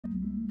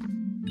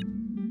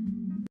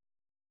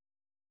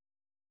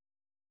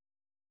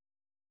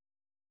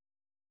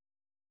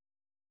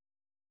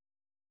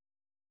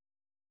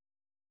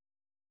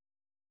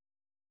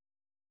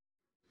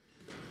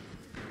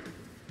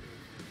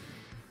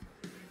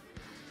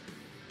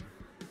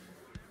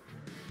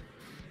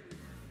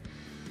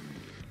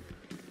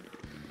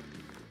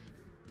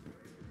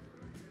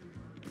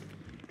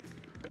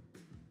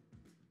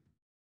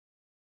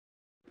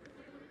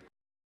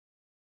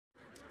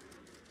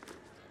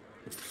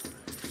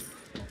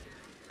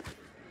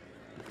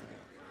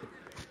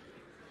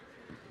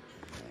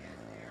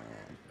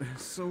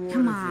So what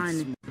Come if on.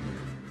 it's...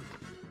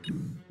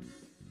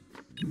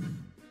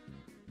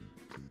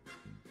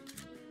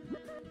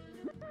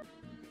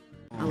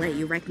 I'll let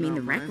you wreck me in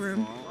the rec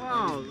room.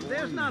 Oh,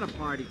 there's not a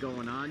party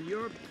going on.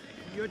 You're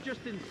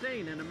just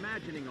insane and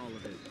imagining all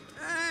of this.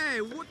 Hey,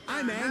 what the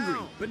I'm hell?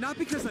 angry, but not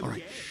because I'm All right,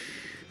 gay. shh.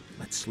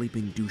 Let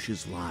sleeping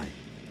douches lie.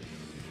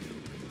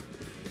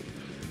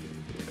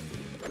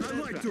 I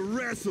like to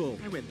wrestle.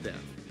 I went there.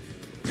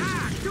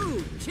 Ah,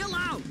 dude, chill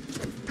out!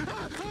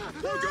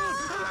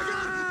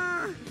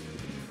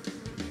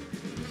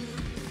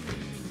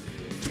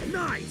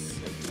 Nice.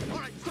 All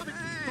right, stop it.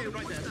 Hey, Stop it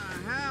right what there. the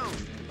hell?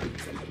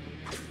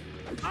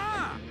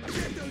 Ah!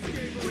 Get those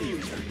game What are you?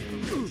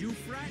 Did you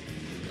frat?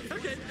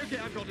 Okay,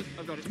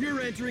 I've got it. You're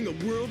entering a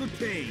world of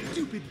pain.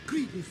 Stupid,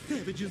 greedy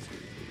savages.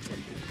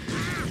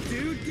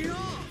 Dude, get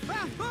off!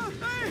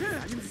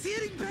 I'm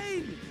feeling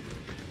pain!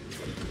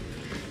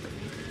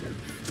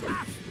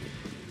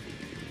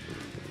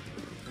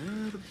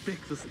 The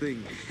biggest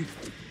thing.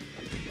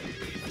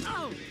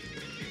 Oh!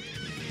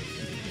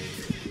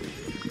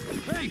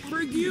 Hey,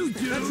 frig you,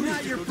 dude! That's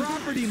not your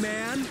property,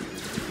 man!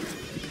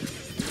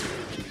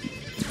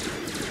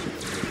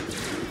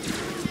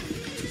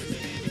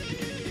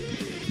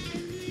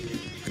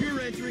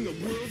 You're entering a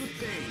world of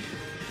pain.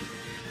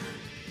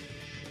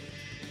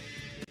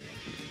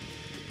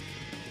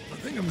 I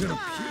think I'm gonna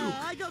puke.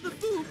 I got the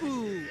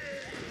boo-boo!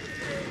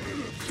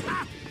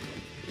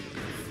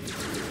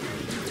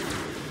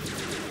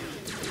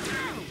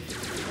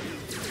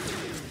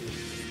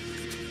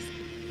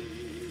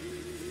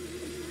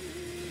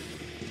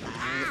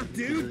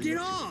 Dude, get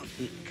off!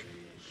 Kick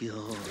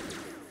your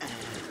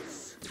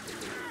ass.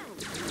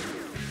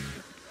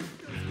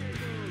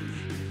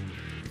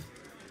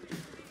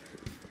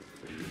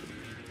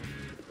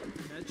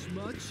 That's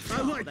much?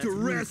 I like to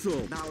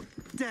wrestle! Now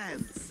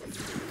dance.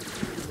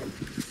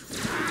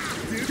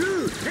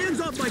 Dude,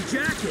 hands off my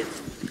jacket!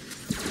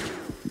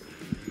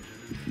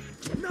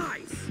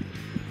 Nice!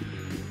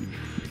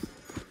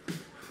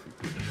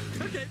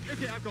 Okay,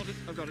 I've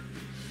got it.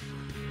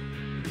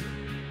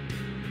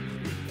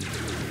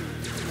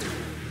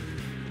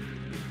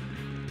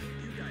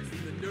 You guys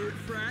from the nerd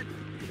frat?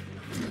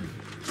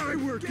 I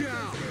work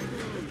out!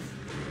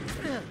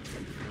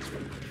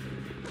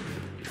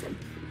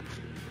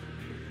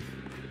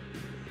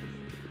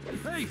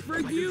 Hey,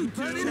 frig you, dude!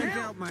 Check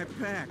out my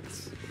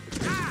pecs.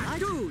 Ah,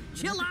 dude,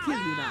 chill out! Kill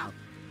you now.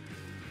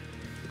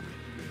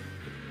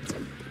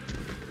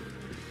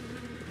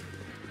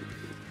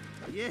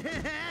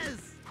 Yes.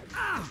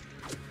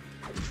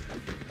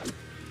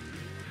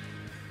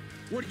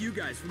 What are you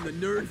guys from the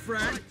nerd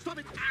frat? All right, stop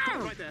it. Stop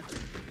it right there.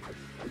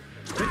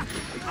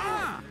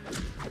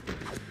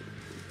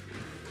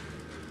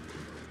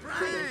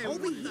 Brian, Hey, over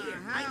what the here.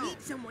 I hell?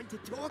 need someone to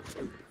talk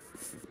to.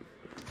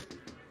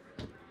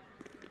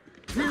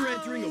 We're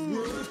entering a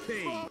world of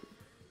pain.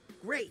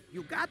 Great,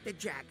 you got the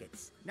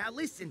jackets. Now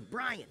listen,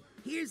 Brian,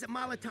 here's a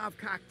Molotov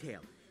cocktail.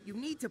 You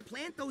need to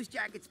plant those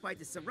jackets by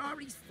the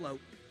sorority's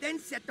float, then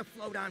set the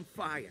float on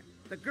fire.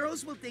 The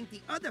girls will think the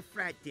other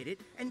frat did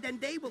it, and then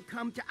they will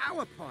come to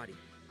our party.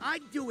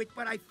 I'd do it,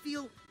 but I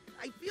feel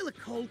a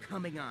cold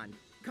coming on.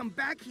 Come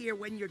back here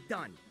when you're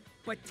done.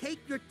 But take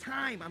your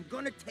time. I'm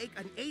gonna take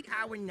an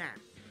 8-hour nap.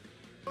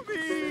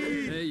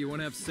 Hey, you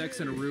wanna have sex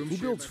in a room? Who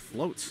builds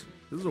floats?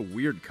 This is a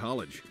weird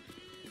college.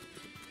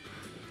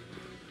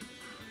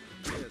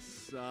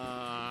 This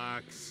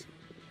sucks.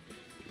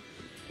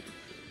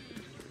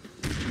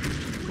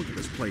 Look at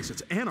this place.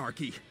 It's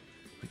anarchy.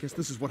 I guess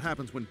this is what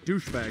happens when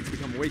douchebags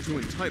become way too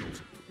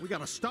entitled. We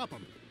gotta stop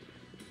them.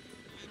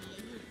 Any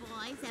of you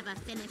boys ever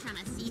finish on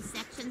a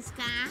C-section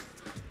scar?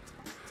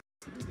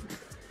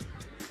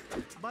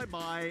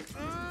 Bye-bye.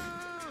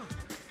 Oh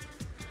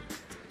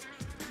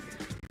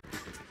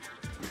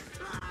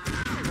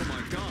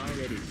my god.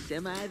 Already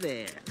semi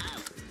there.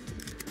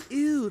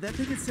 Ew, that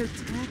thing is so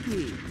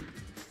tacky.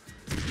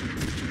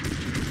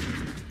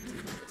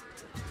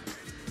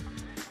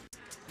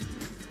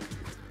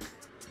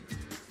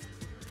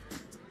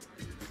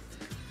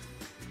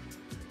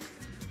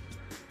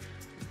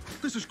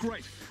 This is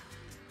great.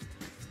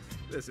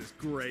 This is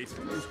great.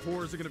 These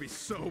whores are gonna be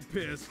so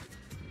pissed.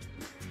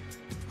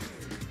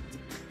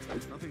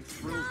 Nothing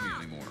thrills me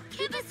anymore.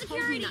 Give us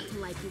security! Not to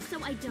like you,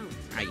 so I don't.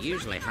 I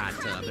usually hot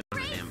tub in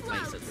one of them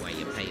places where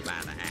you pay by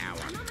the hour.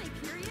 I'm on my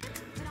period,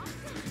 but I'll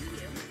still see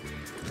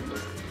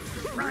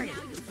you. Brian,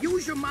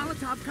 use your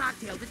Molotov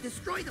cocktail to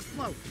destroy the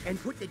float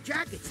and put the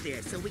jackets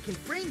there so we can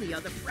frame the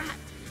other frat.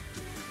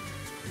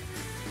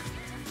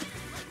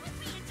 Look with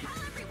me and tell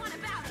everyone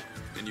about it!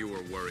 And you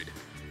were worried.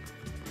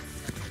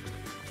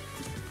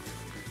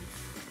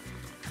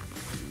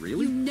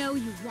 Really? You know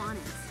you want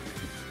it.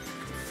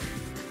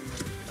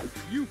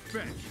 You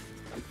fetch.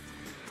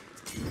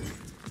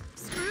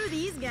 Screw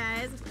these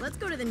guys. Let's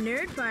go to the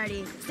nerd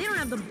party. They don't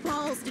have the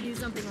balls to do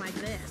something like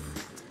this.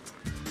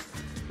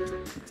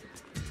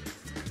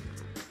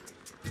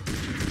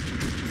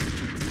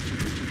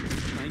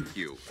 Thank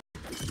you.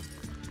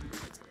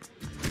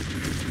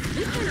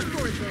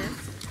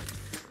 resist.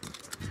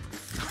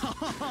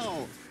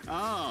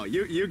 Oh,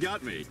 you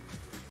got me.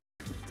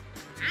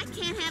 I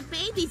can't have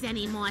babies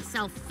anymore,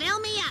 so fill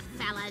me up,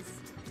 fellas.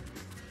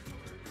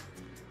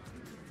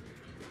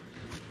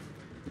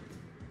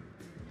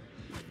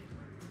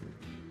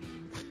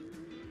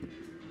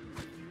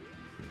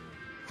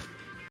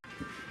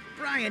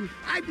 Brian,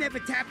 I've never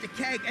tapped a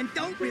keg and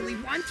don't really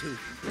want to.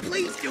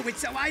 Please do it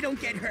so I don't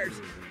get hurt.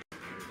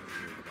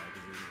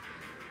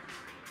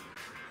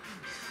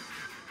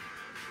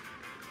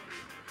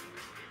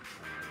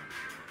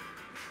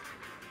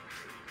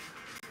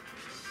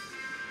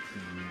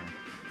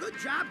 Good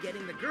job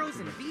getting the girls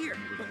in a beer,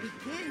 but we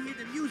can't hear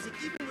the music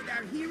even with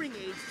our hearing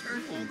aids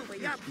turned all the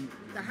way up.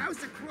 The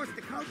house across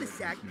the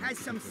cul-de-sac has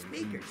some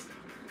speakers.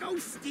 Go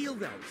steal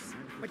those.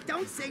 But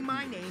don't say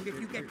my name if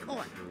you get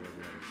caught.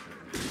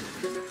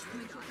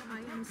 I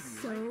am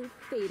so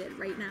faded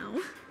right now.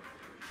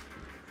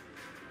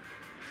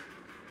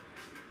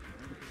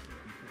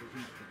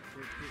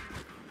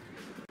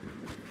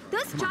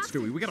 This Come on,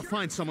 Stewie, we gotta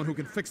find someone who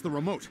can fix the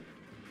remote.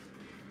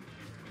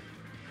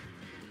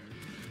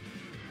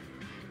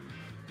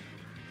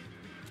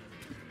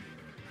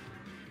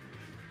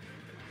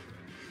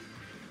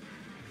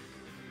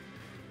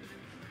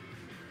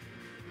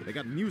 They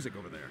got music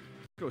over there.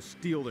 Go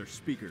steal their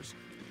speakers.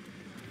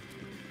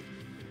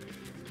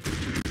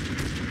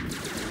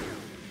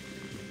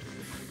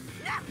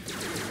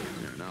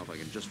 Now, if I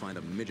can just find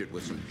a midget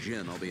with some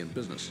gin, I'll be in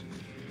business.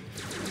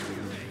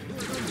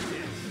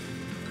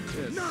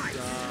 This Nice.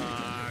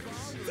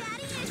 sucks.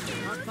 Daddy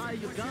issues! I'll fire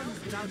your guns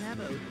without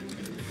ammo.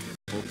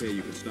 Okay,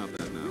 you can stop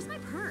that now. Where's my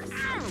purse?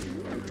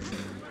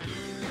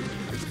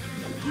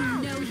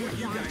 You know you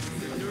want it.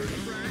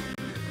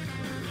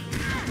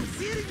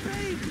 Getting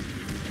paid!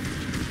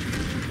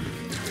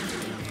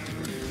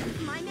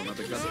 My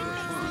medication makes me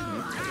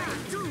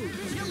Dude,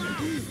 chill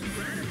out!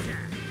 Rat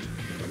attack!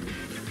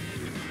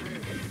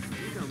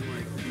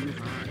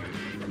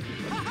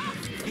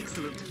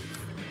 Excellent.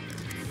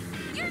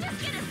 You're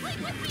just gonna sleep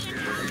with me and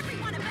tell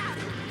everyone about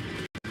it!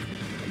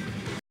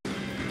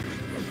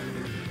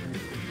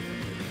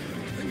 I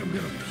think I'm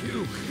gonna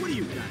puke. What do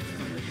you got?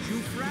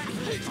 Juice rat?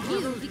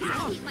 You, because I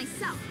hate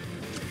myself.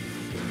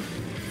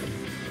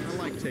 I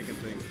like taking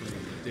things from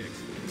these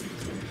dicks.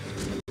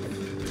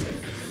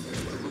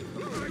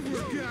 Alright,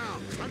 work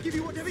out. I'll give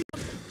you whatever you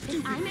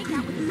If I make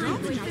out with my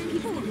boyfriend,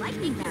 people will like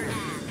me better.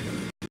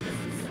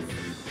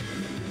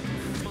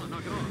 Come on,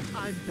 knock it off.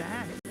 I'm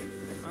back.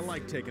 I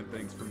like taking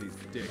things from these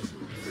dicks.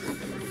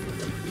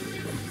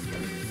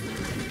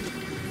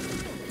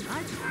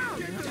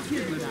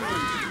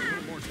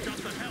 Shut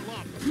the hell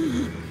up!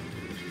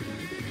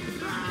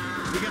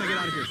 We gotta get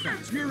out of here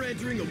fast. You're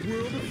entering a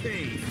world of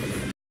pain.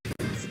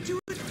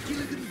 Stuart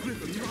Gilligan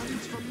Griffin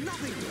runs from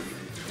nothing.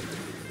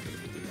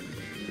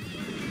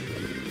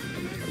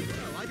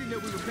 Well, I didn't know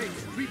we were paying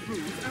street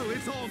rules. Oh,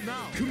 it's on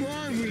now. Come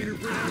on, Wiener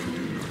Brown.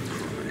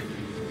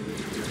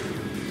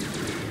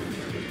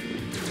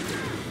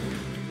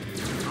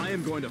 I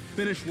am going to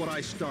finish what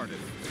I started.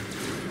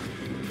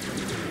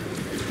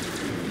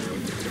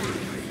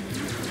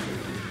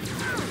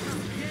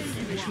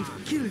 I should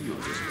kill you,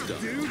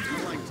 Dude,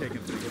 I like taking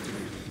things from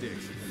these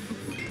dicks.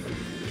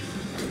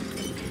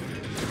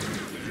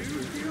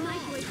 My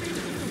boyfriend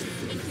will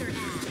kick your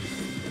ass.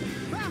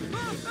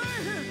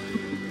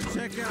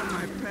 Check out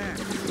my pack.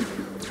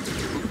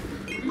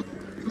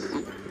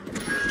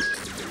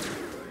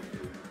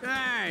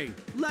 Hey,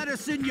 let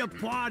us in your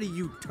party,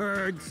 you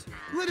turds.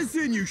 Let us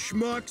in, you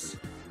schmucks.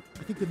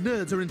 I think the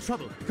nerds are in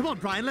trouble. Come on,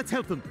 Brian, let's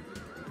help them.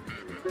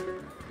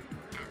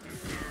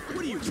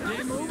 What are you,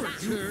 game over,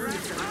 turd?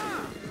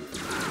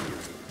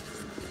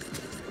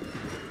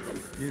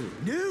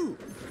 No.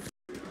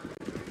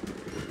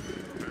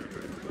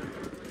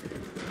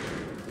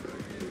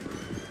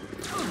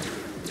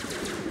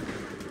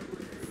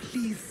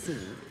 Please, sir,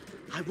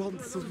 I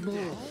want some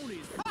more.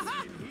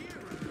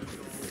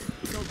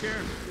 Don't care.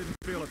 Didn't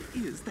feel it.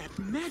 Is that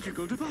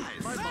magical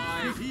device?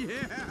 Bye-bye. Yeah.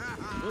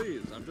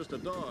 Please, I'm just a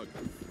dog.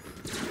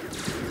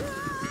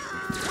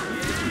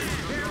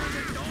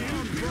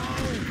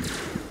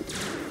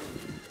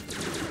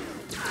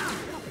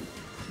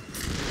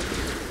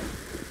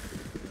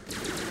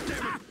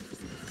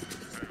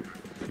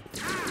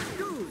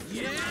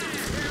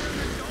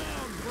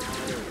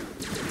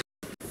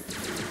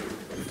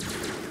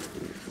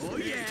 Oh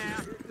yeah.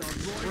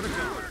 Swear to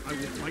God, I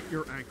will bite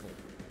your ankle.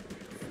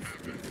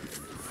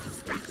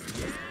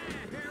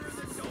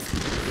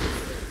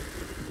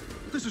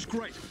 This is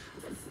great.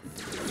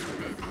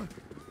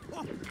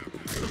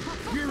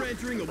 You're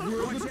entering a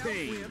world of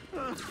pain.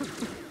 Oh,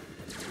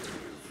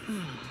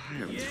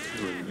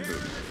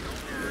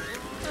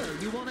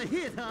 you want to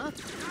hit, huh?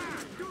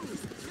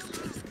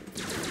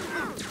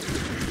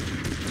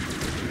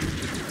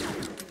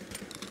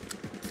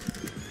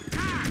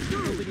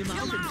 Open your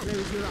mouth and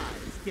close your eyes.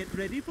 Get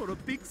ready for a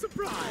big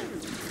surprise.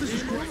 This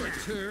is great.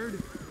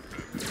 Turd.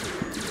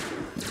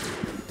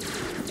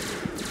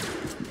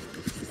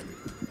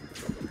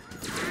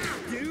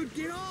 Dude,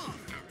 get off!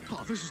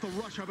 Oh, this is the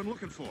rush I've been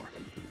looking for.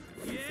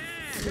 You're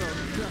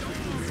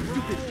nothing, you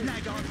stupid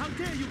blackguard! How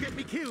dare you get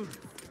me killed!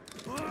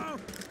 Oh.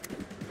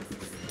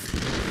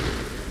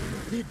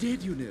 They're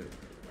dead, you know.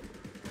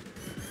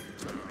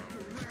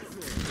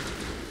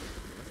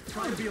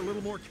 Try to be a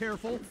little more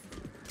careful.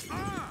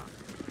 Ah!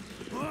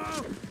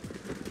 Oh!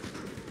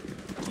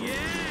 Yeah!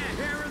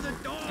 Hair of the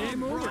dog,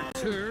 Game over, bro.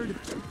 turd.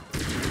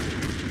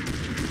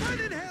 What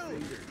in hell?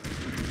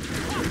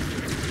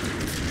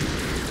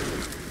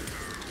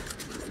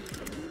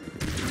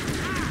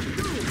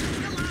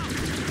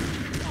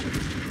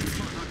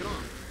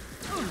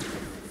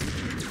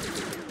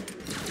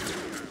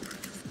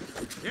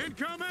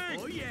 Incoming!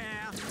 Oh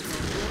yeah! The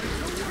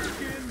boys are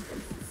working!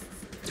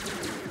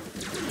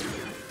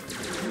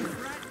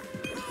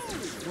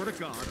 Swear to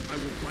God, I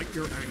will bite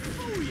your ankle.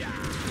 Oh yeah!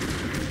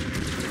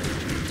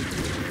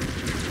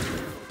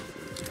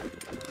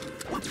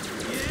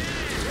 Yeah!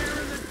 Hair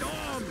of the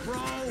dog,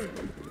 bro!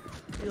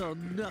 You're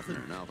nothing.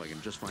 Now, if I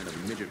can just find a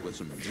midget with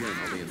some gin,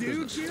 I'll be in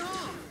Dude, business. get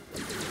off!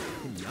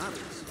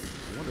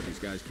 Pinatas. No wonder these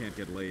guys can't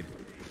get laid.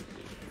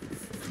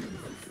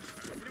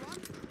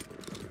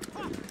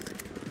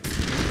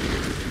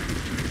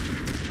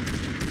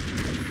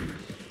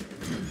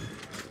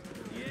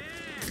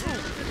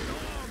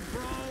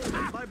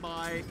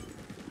 Bye-bye.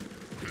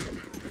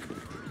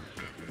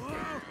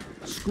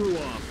 Screw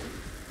off.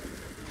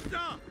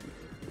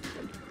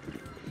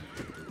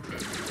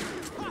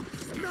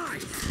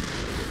 Nice!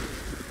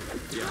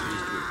 Yeah,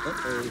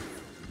 uh-oh.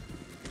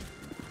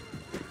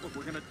 Look,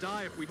 we're gonna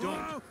die if we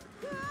don't.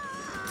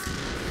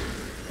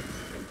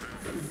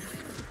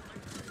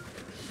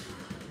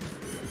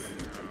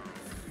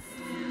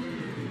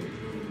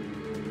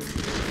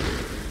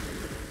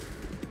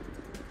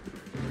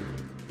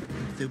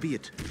 So be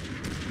it.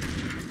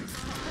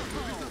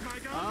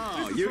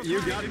 Oh,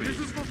 you got me. This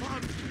is for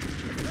fun!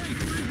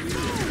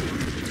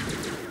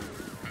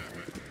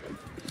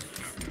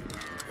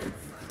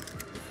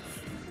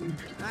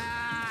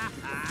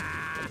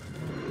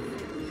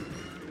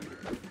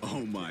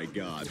 Oh my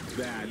God,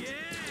 that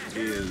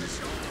is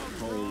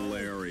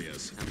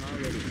hilarious. I'm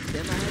already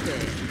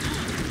semi-dead.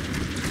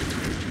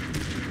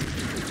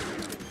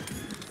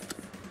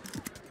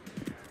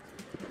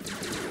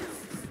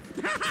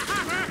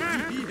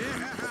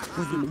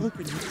 When you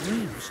open your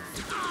dreams.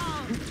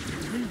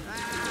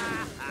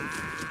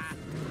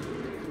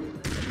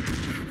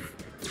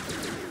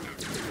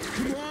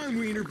 Come on,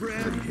 wiener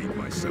bread! I hate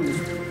myself.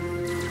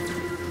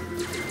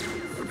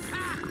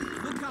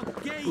 Look how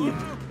gay you are!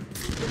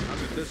 How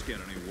could this get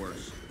any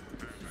worse?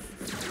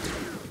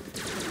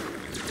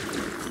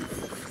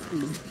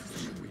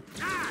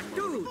 Ah,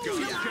 dude!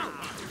 Chill out!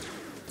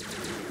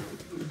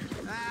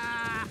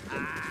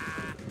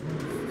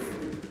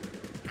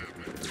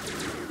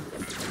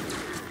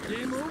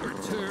 Game over,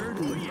 turd.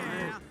 Oh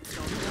yeah!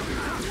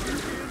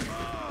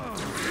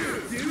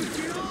 Dude,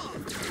 get off!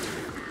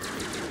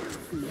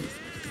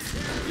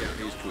 Yeah,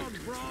 he's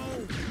tweaked. Bro!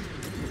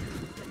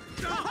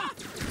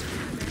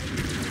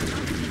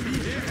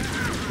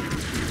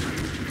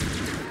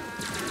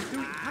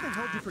 Dude, how the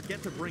hell did you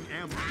forget to bring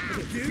ammo?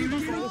 Okay, Dude, see, get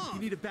Buffalo, off! you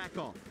need to back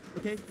off,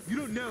 okay? You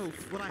don't know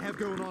what I have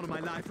going on in my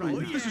life right Oh,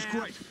 now. This is yeah.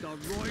 great. The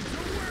roids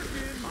are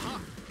working!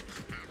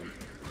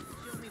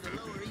 Show me the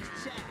Lower East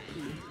Side.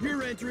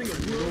 You're entering a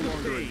No world of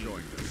longer pain.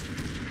 enjoying this.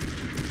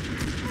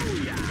 Oh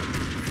yeah!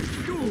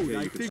 Dude,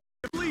 I you think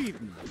you're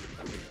bleeding.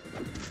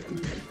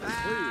 Please,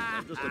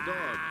 I'm just a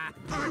dog.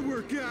 I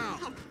work out!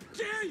 How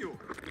dare you?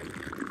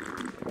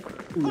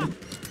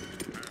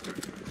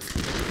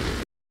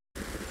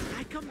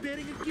 I come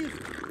bearing a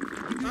gift.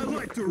 I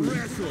like to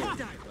wrestle!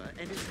 Diver,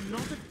 and it's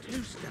not a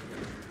toaster.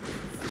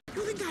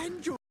 You think I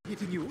enjoy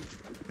hitting you?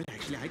 But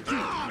actually I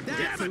do.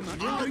 Damn so it! much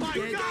Oh I'm my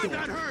dead God, dog.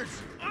 that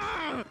hurts!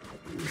 Ah!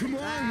 Come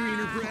on,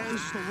 wiener bread!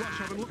 This is the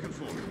rush I've been looking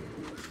for.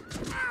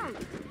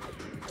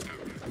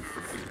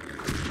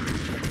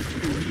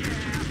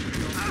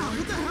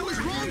 What the hell is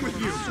wrong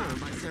with you? Sorry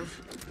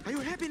myself. Are you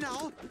happy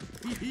now?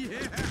 Dude,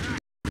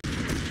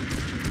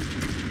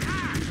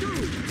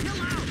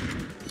 chill out!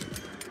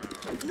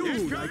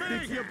 Dude, I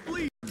think you're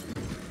bleeding.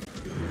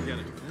 Get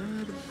it?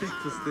 The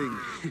breakfast thing.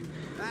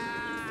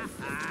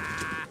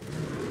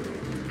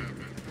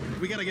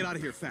 We gotta get out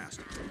of here fast.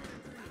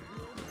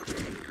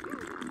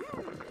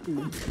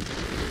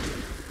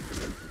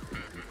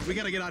 We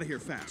gotta get out of here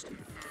fast.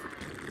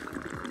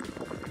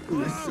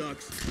 This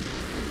sucks.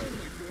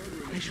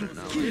 I should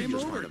Now, if I Game can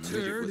just over, find a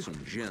midget turd. with some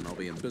gin, I'll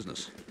be in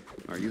business.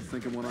 Are you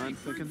thinking what I'm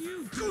thinking?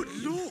 Good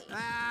lord!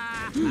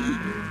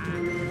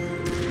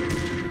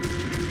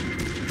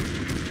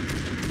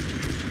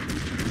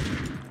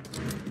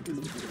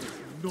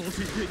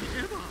 Naughty thing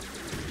ever!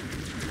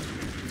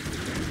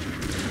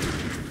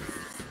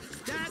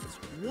 That's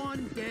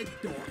one dead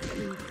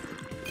dog.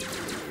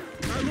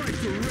 I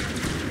like to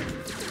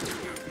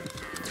wrestle!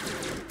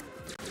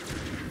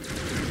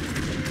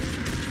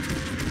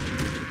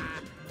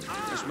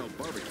 I smell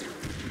barbecue.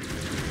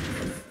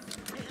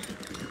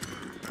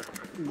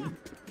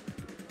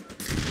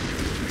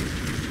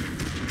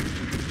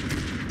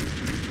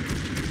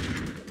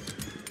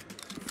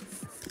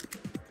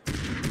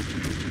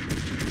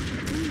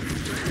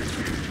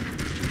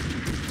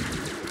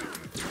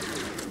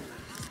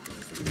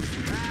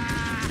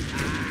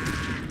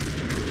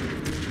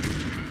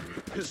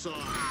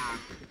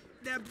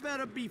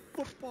 better be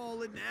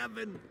football in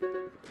heaven.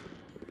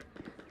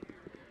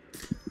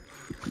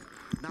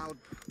 Now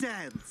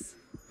dance.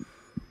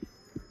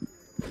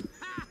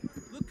 Ha!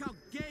 Look how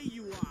gay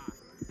you are.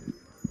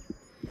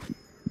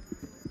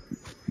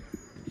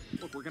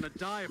 Look, we're gonna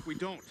die if we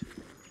don't.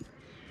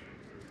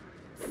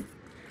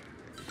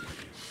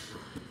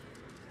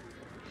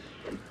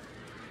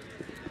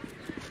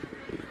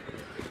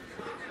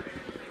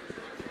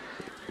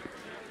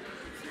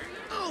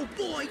 Oh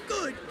boy,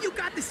 good. You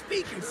got the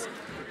speakers.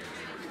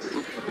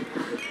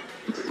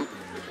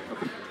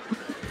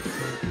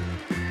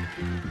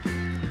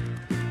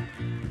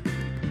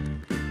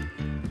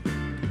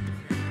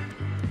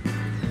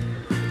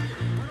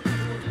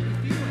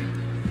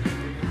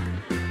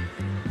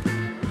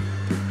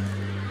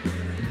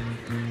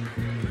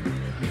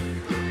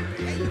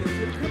 Hey,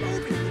 come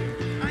over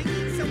here. I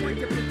need someone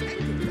to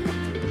protect you.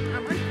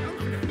 I'm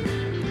uncomfortable.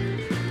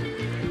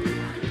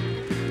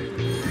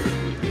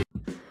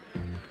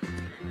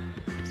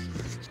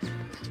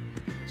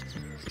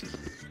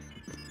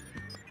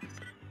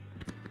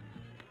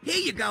 Here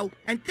you go,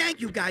 and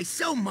thank you guys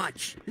so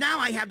much. Now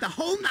I have the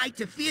whole night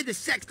to fear the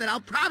sex that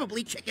I'll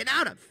probably chicken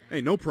out of.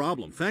 Hey, no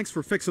problem. Thanks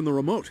for fixing the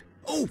remote.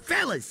 Oh,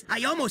 fellas,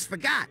 I almost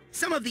forgot.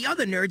 Some of the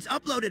other nerds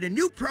uploaded a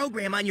new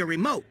program on your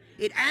remote.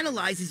 It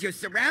analyzes your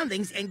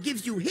surroundings and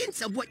gives you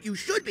hints of what you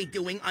should be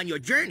doing on your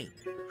journey.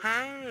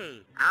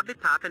 Hey, I'll be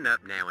popping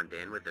up now and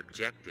then with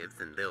objectives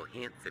and little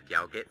hints if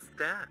y'all get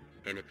stuck.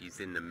 And if you's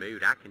in the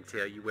mood, I can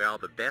tell you where all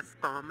the best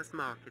farmers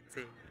markets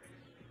is.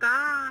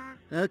 Bye!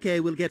 Okay,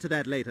 we'll get to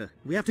that later.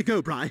 We have to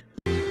go, Bri.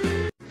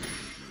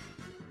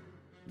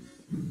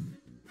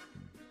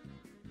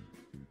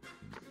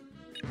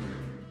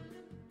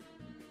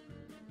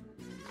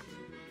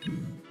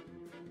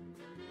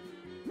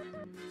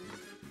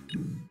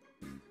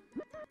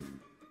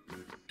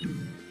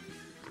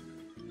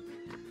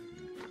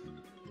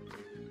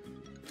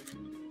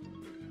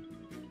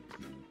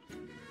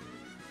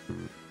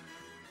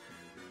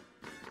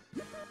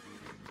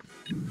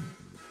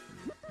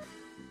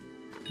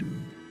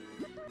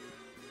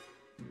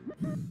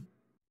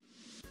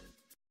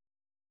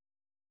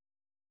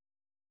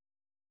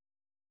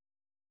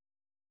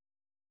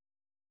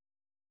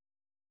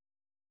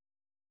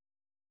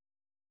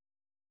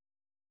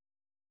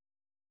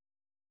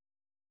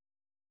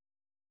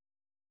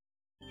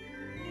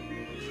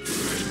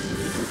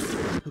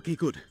 Okay,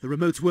 good. The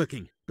remote's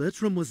working.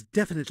 Bertram was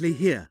definitely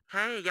here.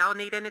 Hey, y'all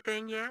need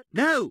anything yet?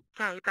 No!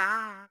 Okay,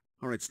 bye.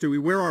 All right,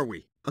 Stewie, where are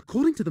we?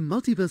 According to the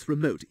Multiverse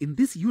remote, in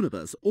this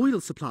universe, oil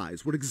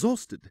supplies were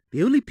exhausted.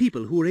 The only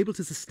people who were able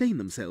to sustain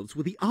themselves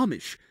were the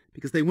Amish,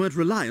 because they weren't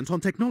reliant on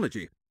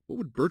technology. What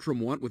would Bertram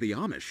want with the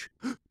Amish?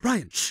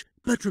 Brian, shh!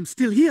 Bertram's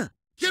still here!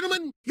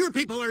 Gentlemen, your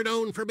people are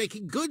known for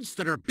making goods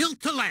that are built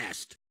to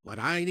last. What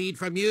I need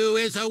from you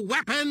is a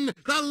weapon,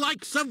 the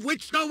likes of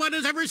which no one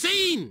has ever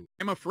seen.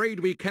 I'm afraid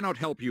we cannot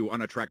help you,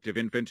 unattractive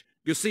infant.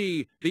 You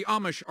see, the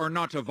Amish are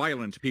not a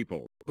violent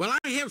people. Well,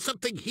 I have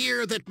something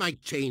here that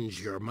might change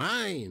your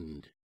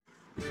mind.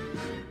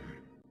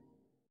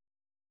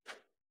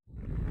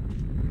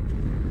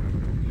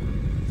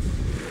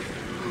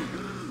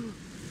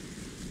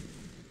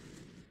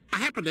 I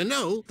happen to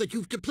know that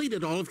you've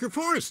depleted all of your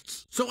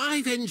forests, so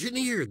I've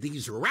engineered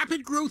these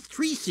rapid growth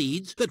tree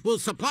seeds that will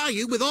supply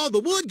you with all the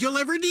wood you'll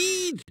ever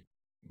need.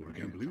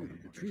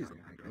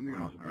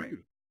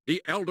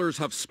 The elders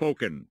have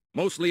spoken,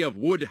 mostly of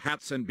wood,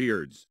 hats, and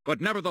beards.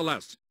 But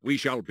nevertheless, we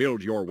shall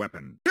build your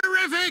weapon.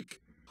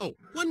 Terrific! Oh,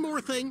 one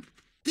more thing.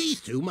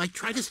 These two might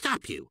try to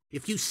stop you.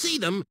 If you see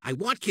them, I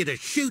want you to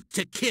shoot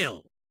to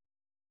kill.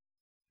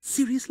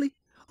 Seriously?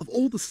 Of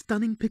all the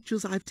stunning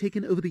pictures I've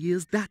taken over the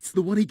years, that's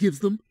the one he gives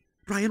them?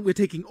 Brian, we're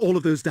taking all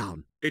of those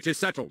down. It is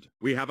settled.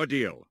 We have a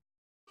deal.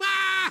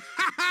 Ah,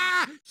 ha,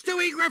 ha!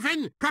 Stewie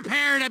Griffin,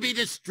 prepare to be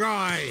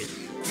destroyed!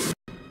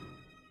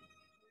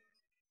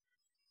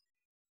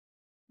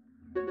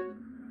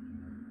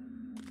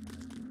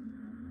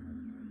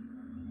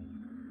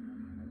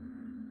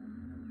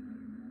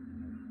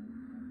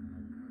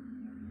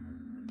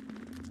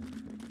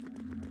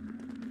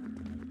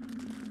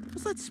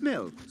 What's that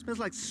smell? It smells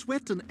like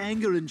sweat and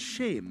anger and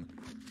shame.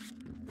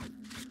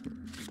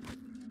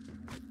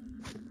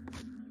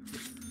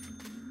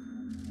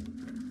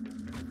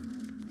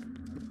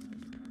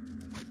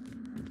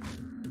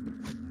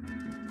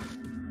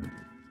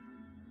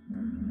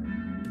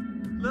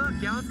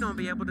 Look, y'all's gonna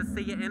be able to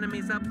see your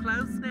enemies up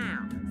close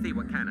now. See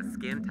what kind of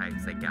skin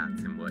types they got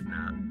and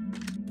whatnot.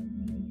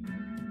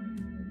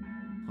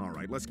 All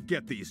right, let's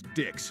get these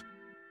dicks.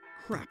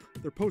 Crap,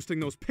 they're posting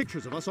those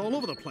pictures of us all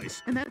over the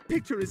place. And that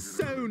picture is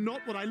so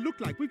not what I look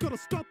like. We've got to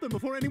stop them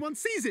before anyone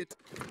sees it.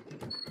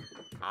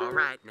 All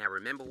right, now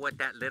remember what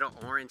that little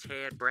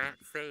orange-haired brat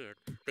said.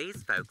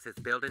 These folks is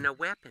building a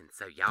weapon,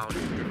 so y'all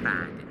need to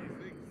find it.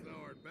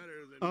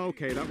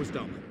 Okay, that was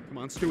dumb. Come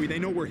on, Stewie, they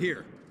know we're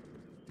here.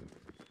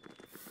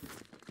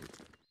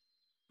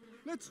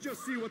 Let's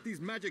just see what these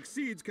magic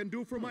seeds can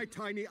do for my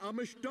tiny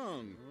Amish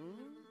dung.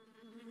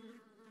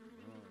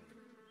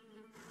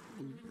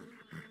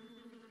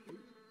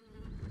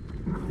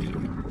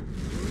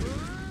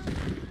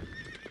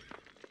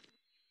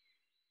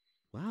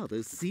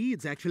 those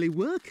seeds actually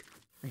work.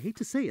 I hate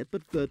to say it,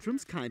 but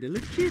Bertram's kinda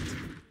legit.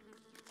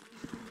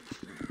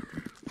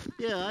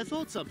 Yeah, I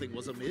thought something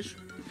was amiss.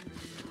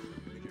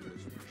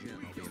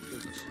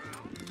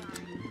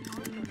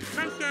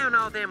 Take down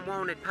all them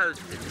wanted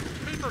posters.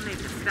 People need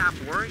to stop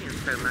worrying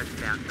so much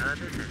about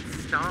others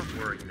and start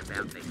worrying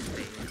about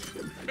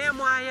themselves.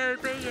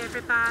 MYOB,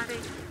 everybody.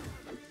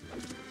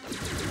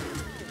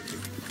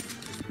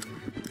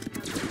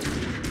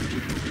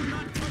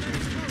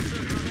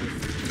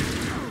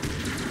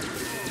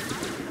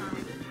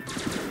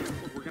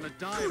 We're gonna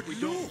die if we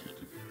don't.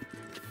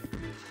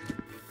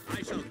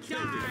 I shall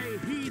die,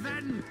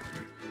 heathen!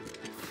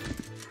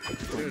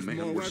 There's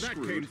more where that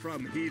came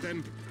from,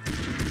 heathen.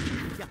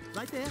 Yeah,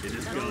 right there. It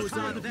is Goes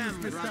on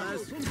them, brothers. God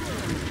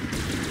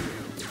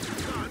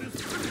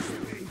is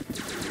punishing me.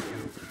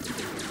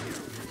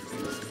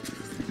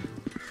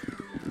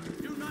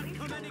 Do not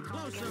come any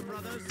closer,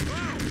 brothers.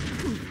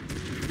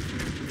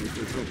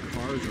 There's no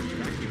cars or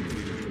vacuum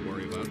cleaners to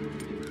worry about.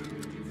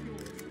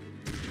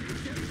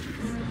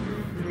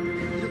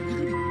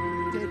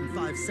 You'll be dead in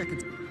 5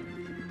 seconds.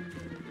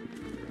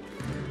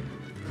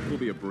 It'll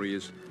be a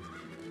breeze.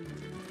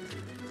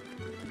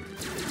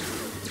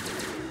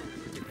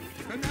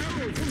 An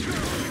arrow from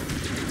God!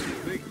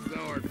 Think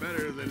thou art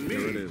better than me.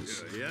 There it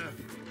is. Yeah?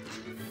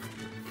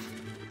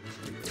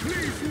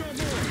 Please, no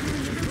more!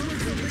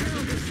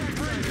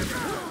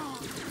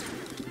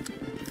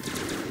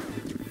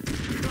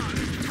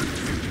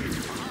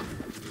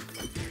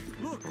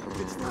 Look,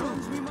 it's the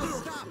ones we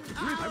must stop.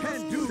 I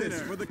can't do this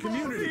for the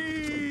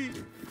community!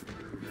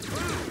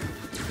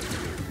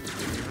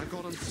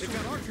 They've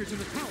got archers in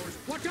the towers.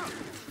 Watch out!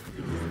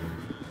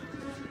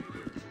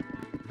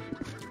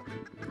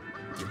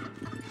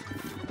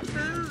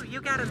 Ooh,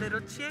 you got a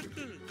little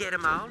chickie. Get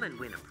 'em all and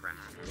win a prize.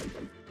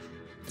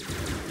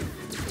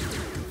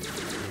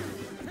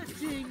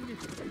 Ding.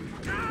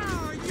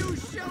 Ah, you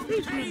shall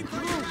pay for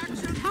your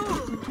actions. How I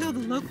can tell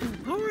the local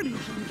authorities.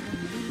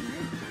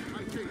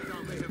 I think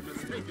thou may have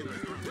mistaken us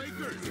for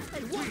Quakers.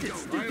 Hey, what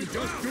is I am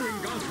just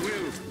doing God's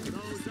will.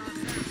 Those are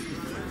next,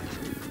 brothers.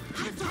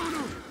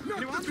 Not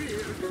the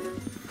beard.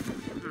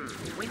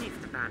 We need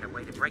to find a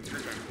way to break through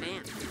that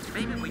fence.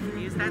 Maybe we can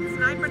use that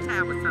sniper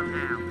tower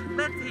somehow.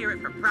 Let's hear it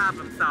for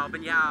problem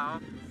solving,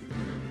 y'all.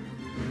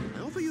 I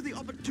offer you the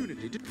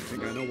opportunity to... I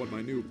think I know what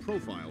my new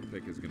profile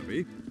pic is gonna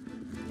be.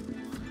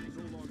 He's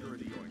no longer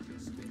in the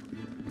Oasis.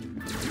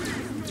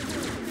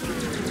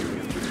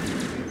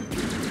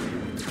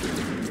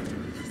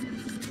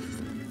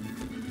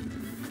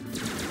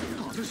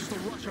 Oh, this is the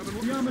rush I've been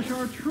looking for. The Amish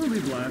are truly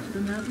blessed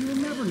in that you will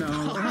never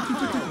know or have to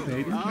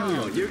participate in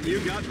karaoke. You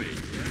got me.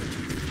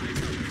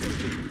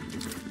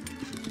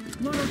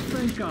 Let us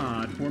thank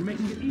God for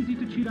making it easy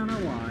to cheat on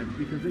our wives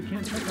because they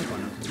can't check up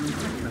on us through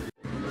text messages.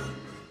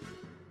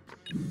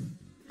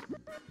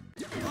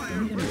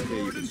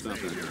 Okay, you can stop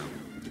that now.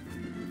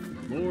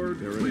 Lord,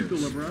 There it please is.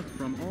 deliver us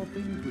from all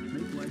things which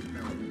make life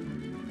terrible.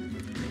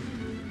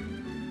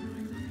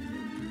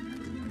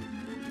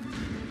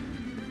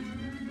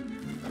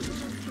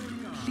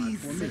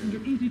 For making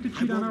it easy to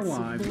cheat on our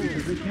wives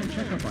because they can't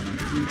check up on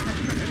us through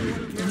text messages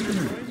and the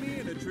internet. Join me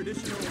in a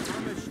traditional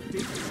Amish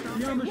date stop.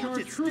 The Amish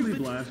are truly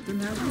blessed in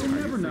that you'll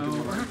never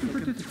know or have to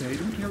participate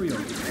in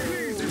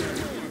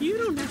karaoke. You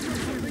don't have to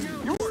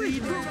Let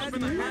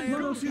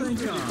us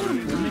thank God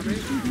for making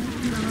it easy to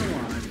cheat on our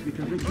wives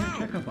because they can't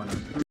check up on us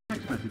through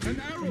text messages and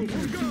the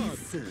internet. Please,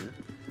 sir.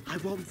 I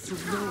want some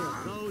more.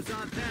 Those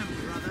are them,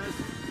 brothers.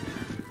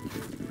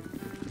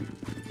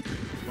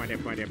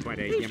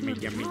 Yummy,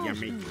 yummy,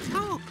 yummy.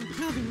 Talk and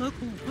tell the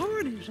local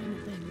authorities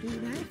anything, do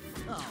they?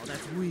 Oh,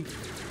 that's weak.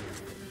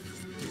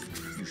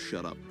 You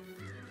shut up.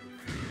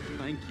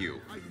 Thank you.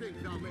 I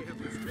think thou may have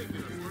mistaken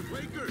us for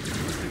Quakers.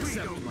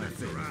 Accept We don't my mess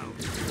fate. around.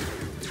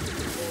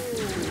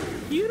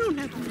 You don't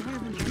have to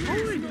have any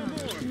story No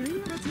more. do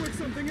you? Let's work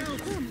something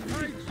else. I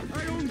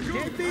own God.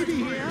 Dead baby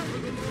here. For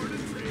the Lord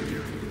and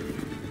Savior.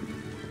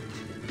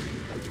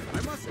 I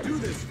must do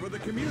this for the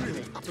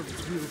community.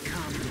 Others will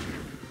come.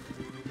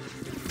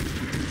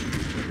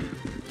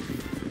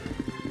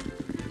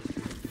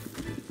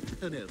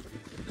 Oh no.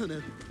 Oh no.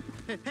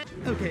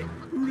 Okay,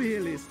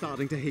 really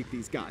starting to hate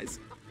these guys.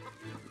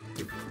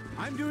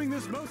 I'm doing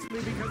this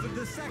mostly because of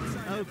the sex.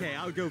 Okay,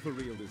 I'll go for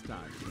real this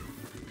time.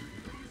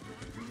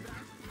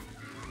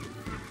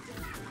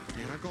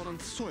 And I got on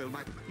soil,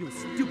 my... You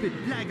stupid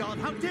blackguard!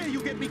 How dare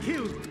you get me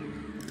killed!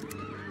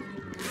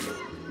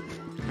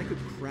 I could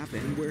crap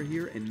anywhere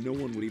here and no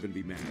one would even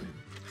be mad.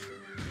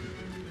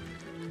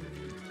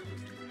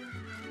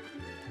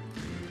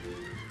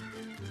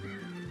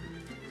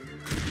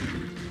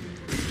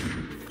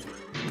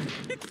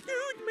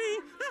 Excuse me,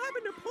 I have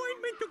an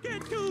appointment to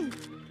get to.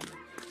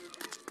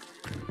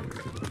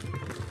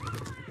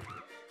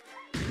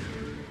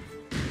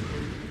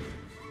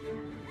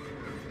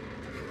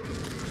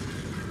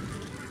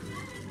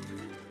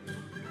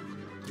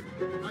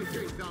 I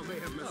think thou may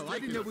have mistaken I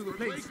didn't know we were us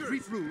for playing Quakers.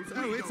 street rules. We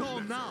Oh, it's don't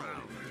on mess now.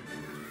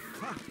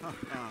 around.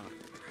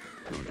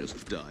 Oh,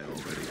 just die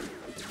already.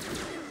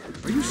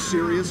 Are you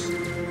serious?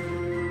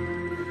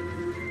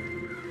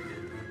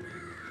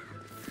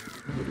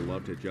 Would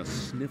love to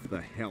just sniff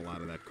the hell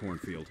out of that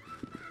cornfield.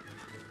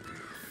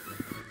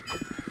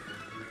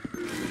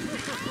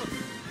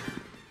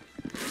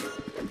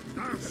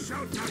 Thou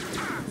shalt not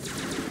pass!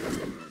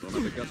 Don't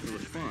have the guts to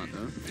respond,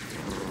 huh?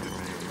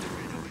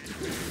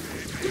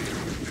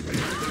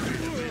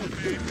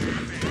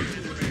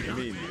 I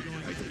mean,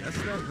 I guess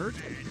that hurt.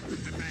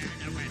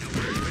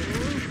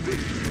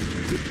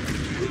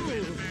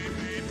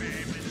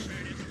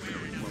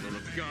 Mother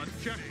of God,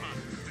 jackpot!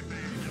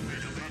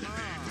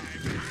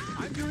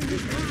 I'm doing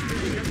this mostly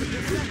because of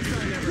the sex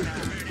I never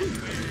had.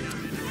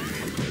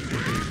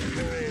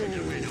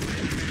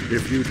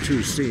 If you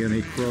two see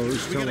any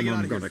crows, tell them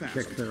I'm gonna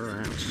kick their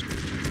ass.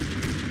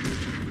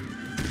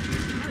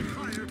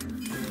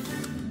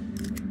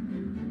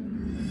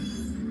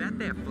 That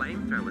there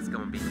flamethrower's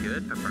gonna be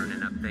good for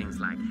burning up things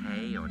like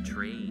hay or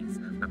trees,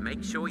 but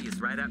make sure you're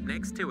right up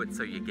next to it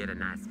so you get a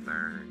nice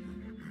burn.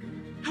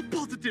 How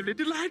positively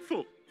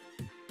delightful!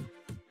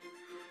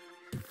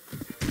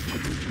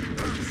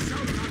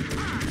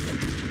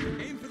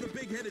 Aim for the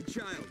big-headed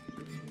child.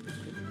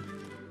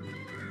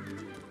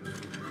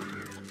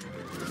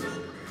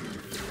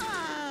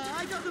 Ah,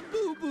 I got the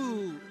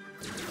boo-boo.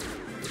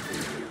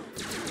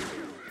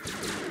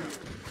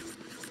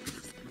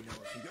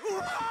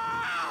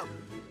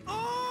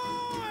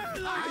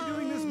 I'm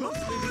doing this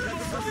mostly because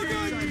of the sex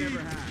I never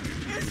had.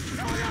 It's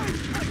so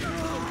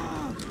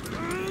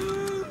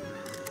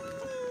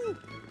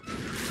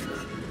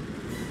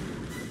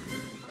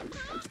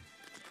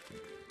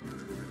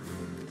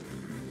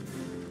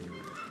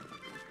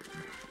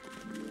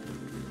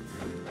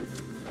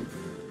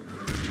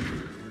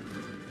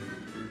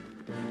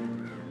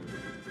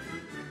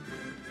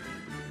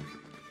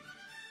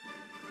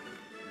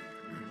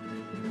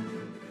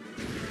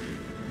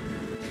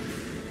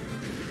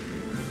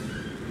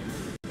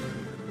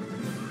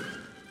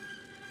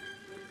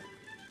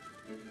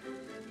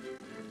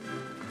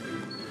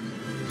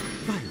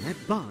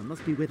That barn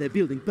must be where they're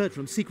building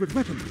Bertram's secret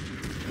weapon.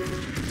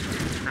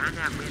 Find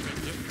out where they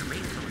get the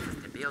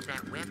resources to build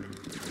that weapon.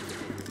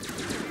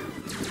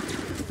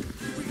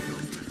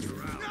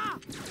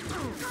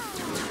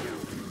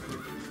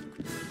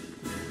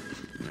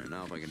 There,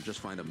 now if I can just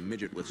find a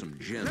midget with some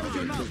gin. Close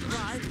your mouth,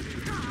 Pride.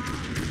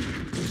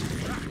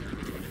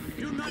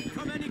 Do not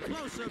come any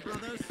closer,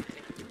 brothers.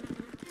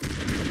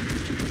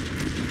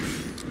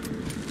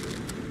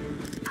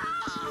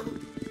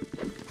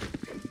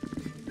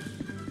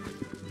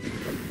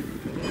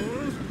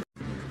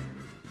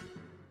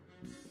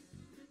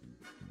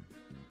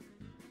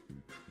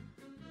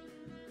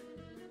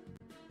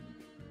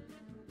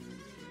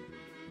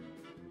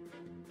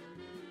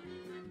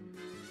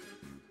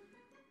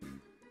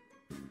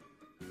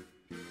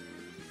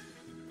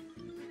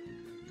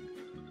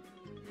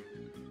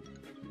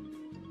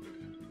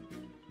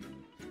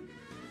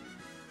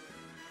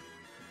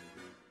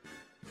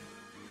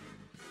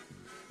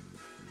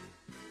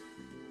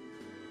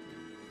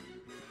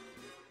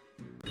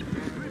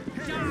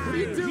 What are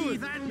you doing?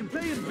 You're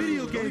playing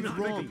video games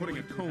wrong, putting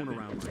a cone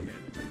around my head.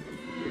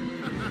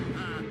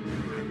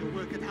 You'll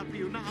work it out for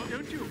you now,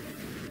 don't you?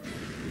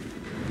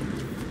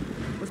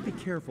 Let's be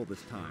careful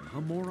this time,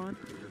 huh, moron?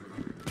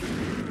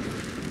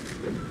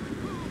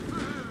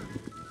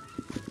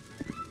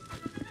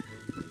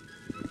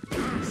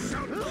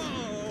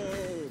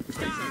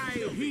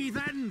 Die,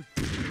 heathen!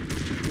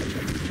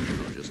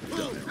 Just die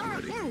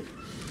already.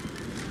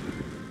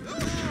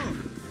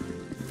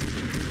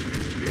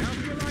 The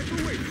afterlife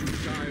awaits you,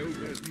 child.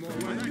 There's more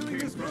where that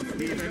came from.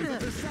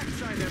 The sex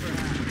I never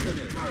had.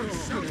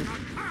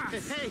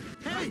 Hey,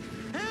 hey,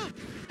 help!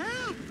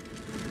 Help!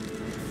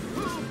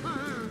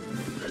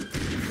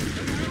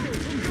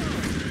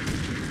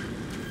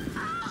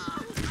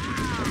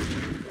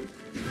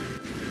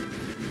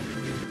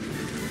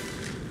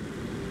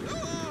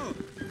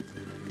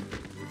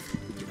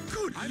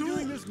 I'm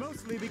doing this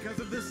mostly because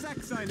of the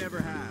sex I never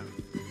have.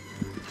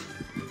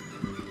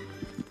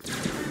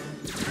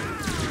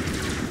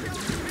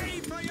 Pay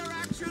for your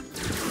actions!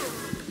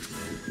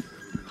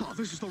 Oh,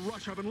 this is the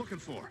rush I've been looking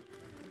for.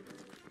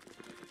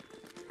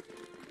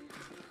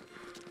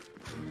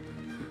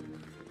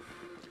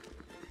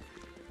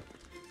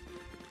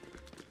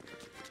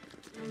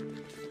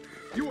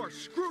 You are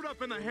screwed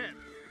up in the head.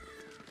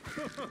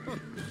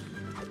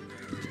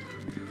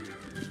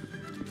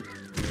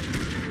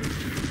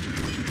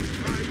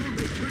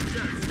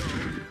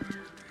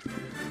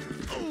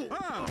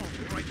 Oh,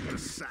 right in the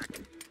sack.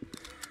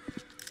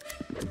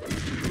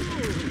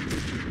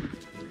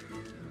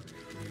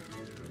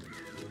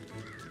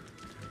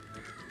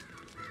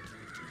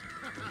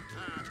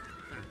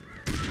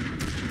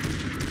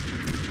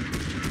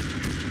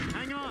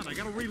 Hang on, I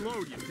gotta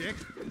reload, you dick.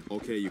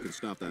 Okay, you can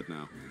stop that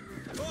now.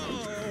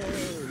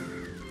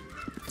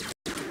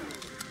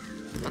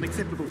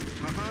 Unacceptable.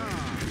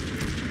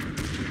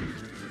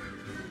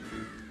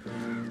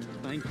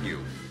 Thank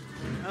you.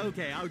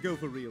 Okay, I'll go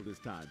for real this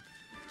time.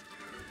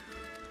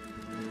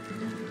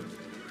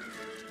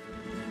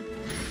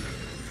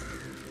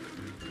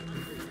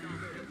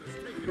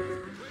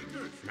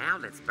 Now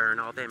let's burn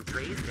all them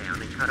trees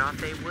down and cut off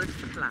their wood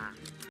supply.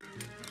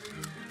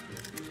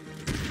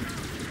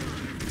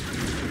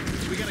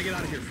 We gotta get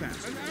out of here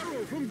fast. An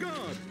arrow from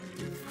God!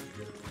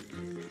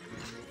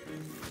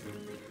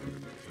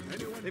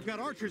 They've got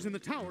archers in the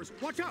towers.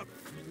 Watch out!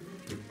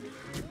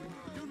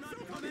 Do not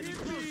come any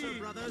closer,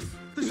 brothers.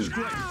 This is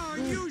great. Now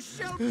you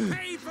shall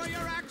pay for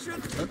your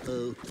actions.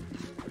 Uh-oh.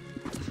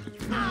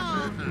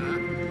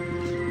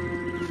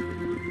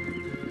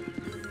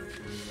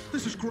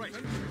 This is great.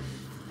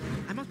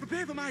 I must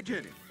prepare for my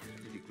journey.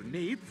 Maybe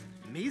grenades,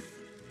 mace,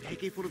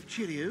 AK full of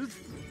Cheerios.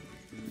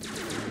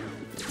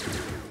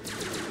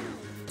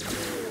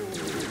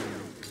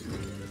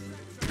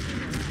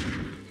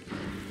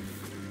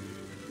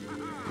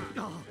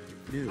 No.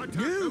 Attack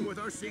them with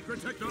our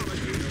secret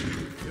technology.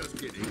 Just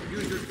kidding.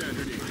 Use your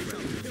standard English.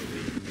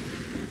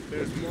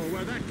 There's more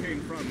where that came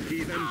from,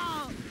 heathen.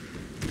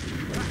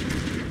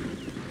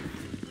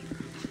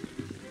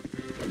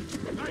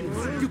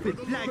 Stupid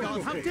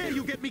blackguards! How dare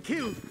you get me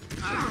killed?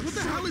 What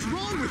the hell is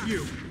wrong with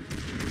you?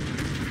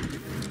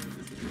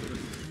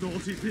 The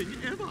naughty thing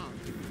ever!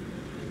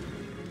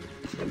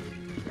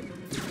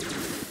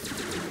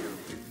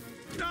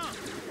 Stop!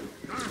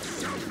 Thou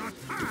shalt not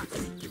pass!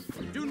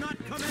 Do not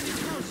come any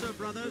closer,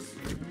 brothers.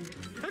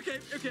 Okay,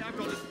 I've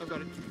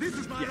got it. This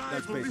is my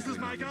rifle, this is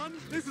my gun,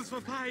 this is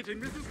for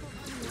fighting, this is for...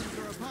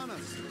 They're upon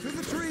us. To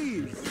the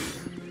trees!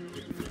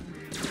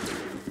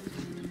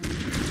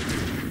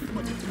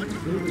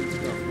 Building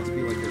stuff must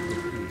be like their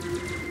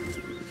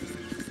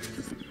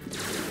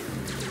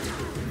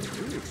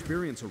You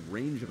experience a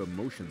range of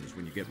emotions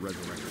when you get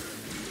resurrected.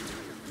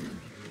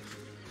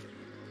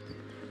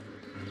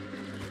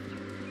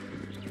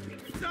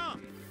 Stop!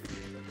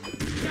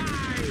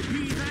 Die,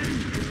 heathen!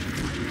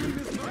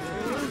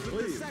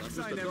 The sex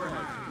I never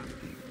had.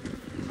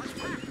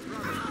 Attack,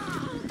 brother!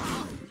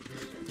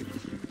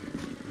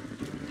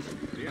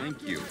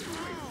 Thank you.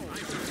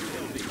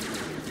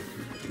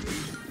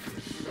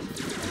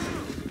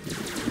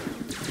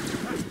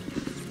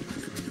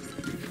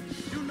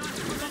 Do not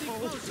come any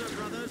closer,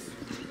 brothers.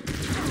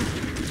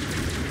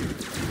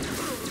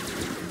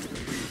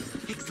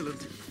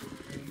 Excellent.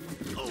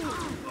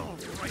 Oh,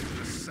 right in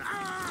the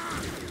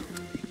sack.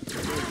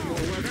 There's more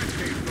where that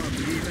came from,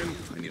 heathen.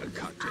 I need a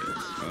cocktail.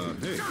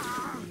 Hey.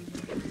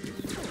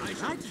 I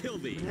shall kill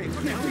thee. Hey,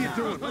 what the hell are you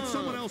doing? Let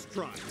someone else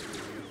try.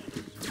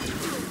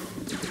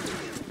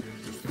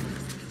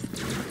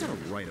 I've got to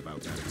write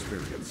about that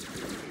experience.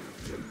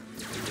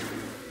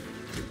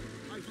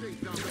 I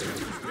think thou may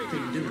have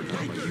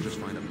If you just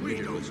find a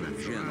midget with some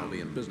gin, I'll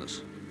be in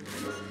business.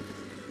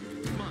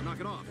 Come on, knock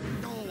it off.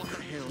 Oh, what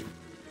the hell?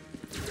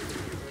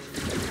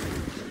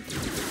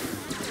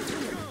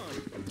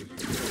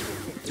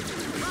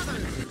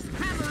 Brothers,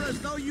 hammer as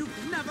though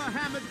you've never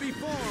hammered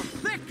before.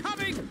 They're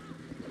coming!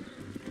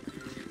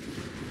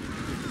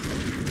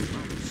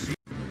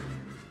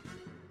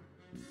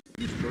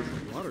 These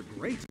versions of blood are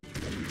great.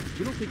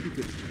 You don't think you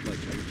could, like,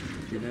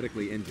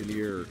 genetically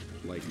engineer,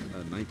 like,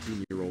 a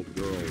 19-year-old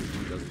girl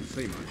who doesn't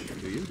say much,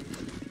 do you?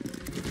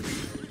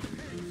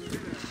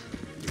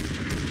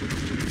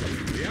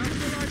 The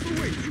afterlife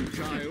awaits you,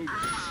 child.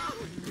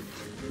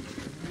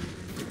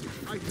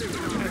 I think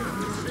thou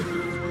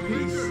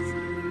Peace.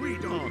 We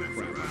don't mess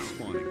Crap, around. it's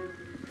spawning.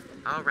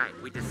 All right,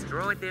 we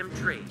destroyed them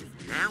trees.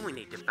 Now we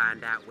need to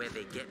find out where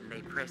they're getting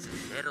their precious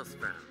metals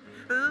from.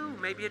 Ooh,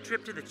 maybe a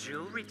trip to the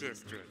jewelry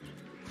district.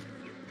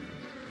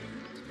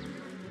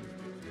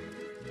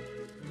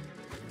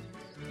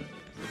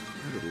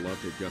 I would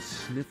love to just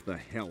sniff the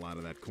hell out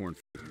of that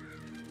cornfield.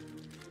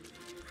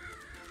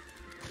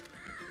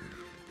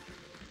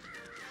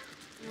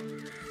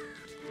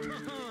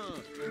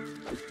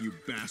 You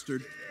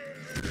bastard.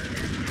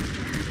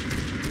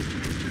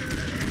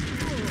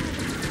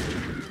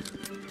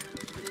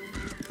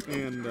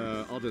 And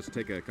I'll just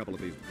take a couple of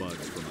these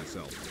buds for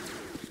myself.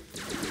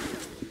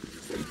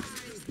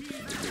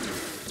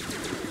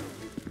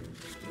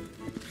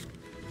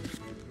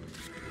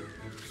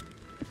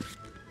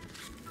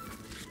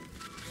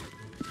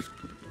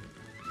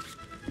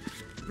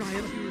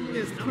 Ryan,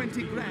 there's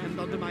 20 grand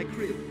under my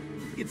crib.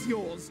 It's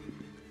yours.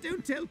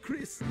 Don't tell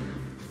Chris.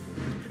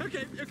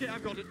 Okay,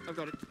 I've got it.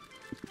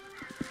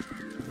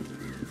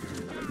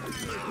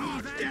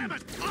 Oh, damn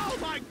it! Oh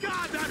my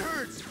God, that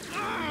hurts!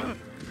 Ah!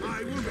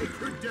 I will make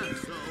her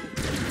death so.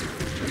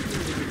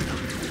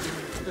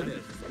 Now,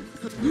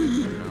 if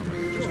I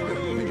just find a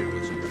midget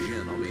with some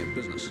gin, I'll be in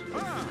business.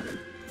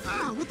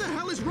 What the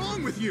hell is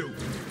wrong with you?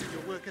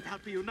 You'll work it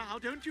out for you now,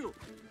 don't you?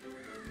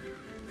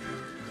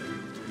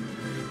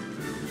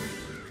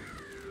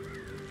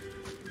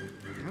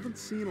 I haven't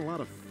seen a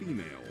lot of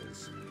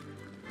females.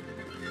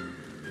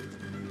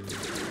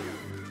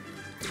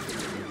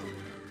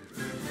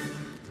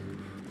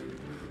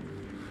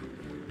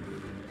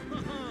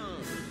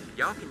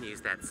 Y'all can use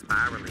that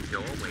spiraling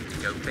doorway to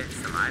go fetch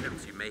some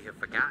items you may have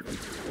forgotten,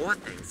 or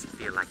things you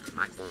feel like you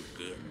might want to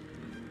get.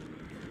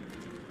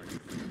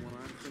 What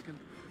I'm thinking?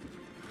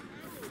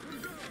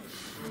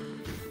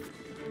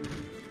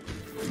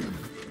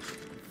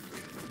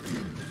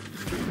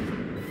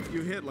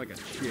 You hit like a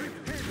chick.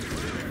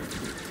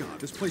 God,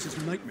 this place is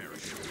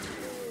nightmarish.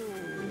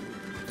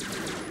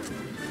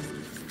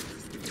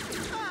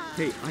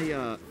 Hey,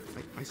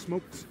 I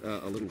smoked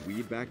a little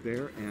weed back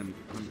there, and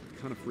I'm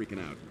kind of freaking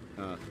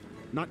out.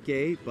 Not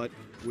gay, but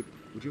would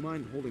you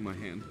mind holding my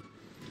hand?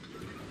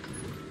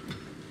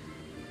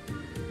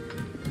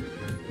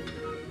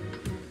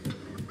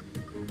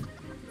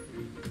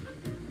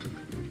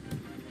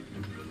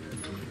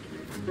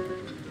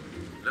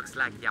 Looks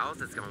like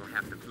y'all's is gonna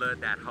have to flood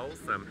that hole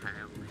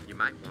somehow. You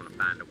might want to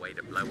find a way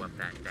to blow up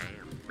that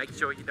dam. Make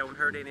sure you don't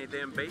hurt any of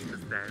them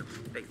beavers, though.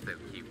 They so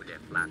cute with their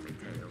floppy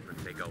tails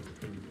and big old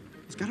teeth.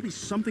 There's gotta be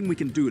something we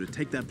can do to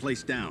take that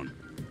place down.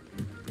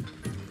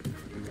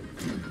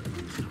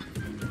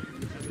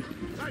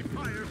 I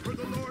fire for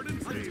the Lord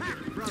and Savior. Attack,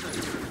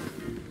 brothers!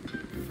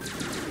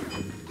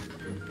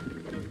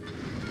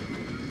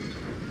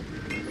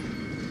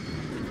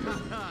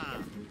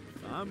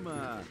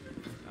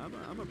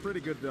 I'm a pretty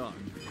good dog.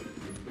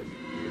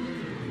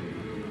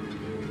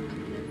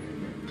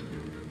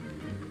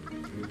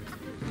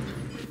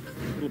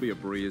 It'll be a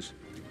breeze.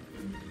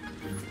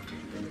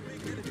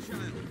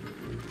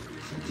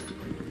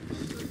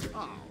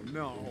 Oh,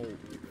 no.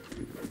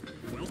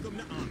 Welcome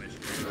to Amish.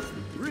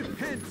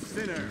 Repent,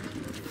 sinner!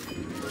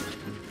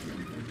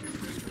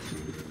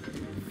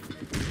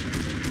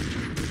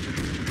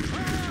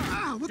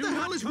 Ah, what the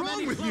hell is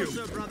wrong with you?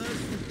 Brothers.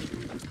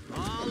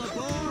 All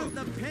aboard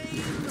the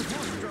pain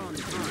horse-drawn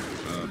cart.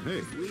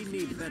 Hey. We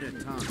need better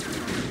time.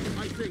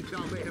 I think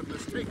thou may have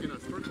mistaken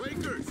us for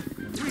Quakers.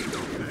 We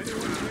don't mess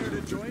Anyone around. care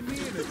to join me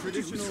in a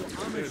traditional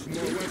Amish There's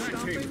more where that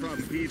stomping? came from,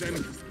 heathen.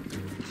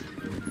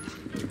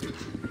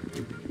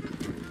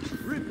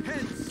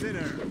 Repent,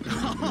 sinner!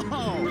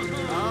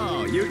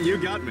 Oh, you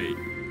got me.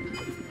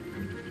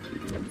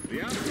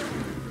 The outcome?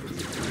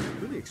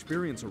 Really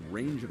experience a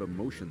range of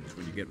emotions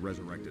when you get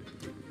resurrected.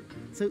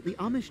 So the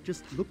Amish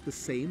just look the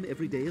same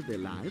every day of their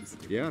lives?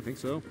 Yeah, I think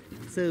so.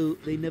 So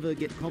they never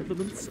get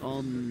compliments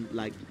on,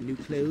 like, new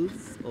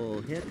clothes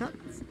or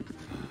haircuts?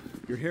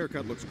 Your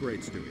haircut looks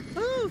great, Stewie.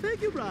 Oh,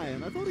 thank you,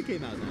 Brian. I thought it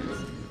came out nice.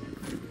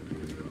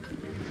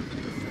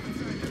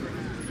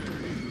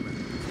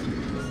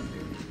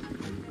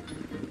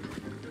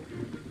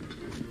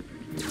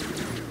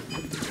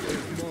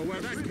 There's more where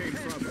that came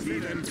from,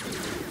 heathen.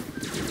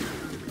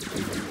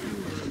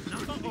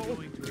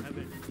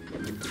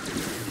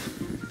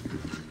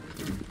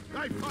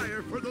 I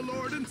fire for the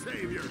Lord and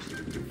Savior.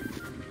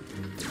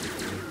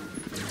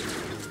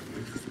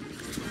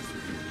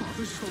 Oh,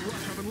 this is the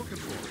rush I've been looking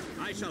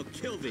for. I shall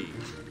kill thee.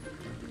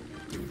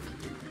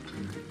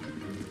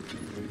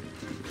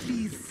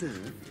 Please, sir.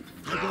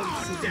 I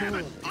want some Damn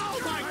more. it! Oh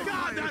my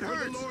God, that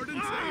hurts! For the Lord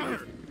and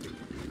Savior.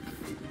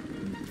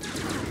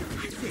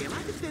 I say, if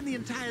I could spend the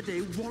entire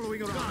day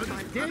wallowing around with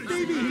my Dead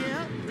baby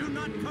here. Do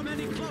not come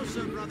any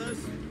closer, brothers.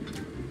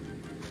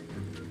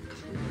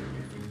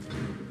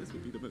 This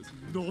would be the most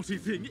naughty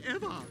thing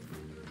ever.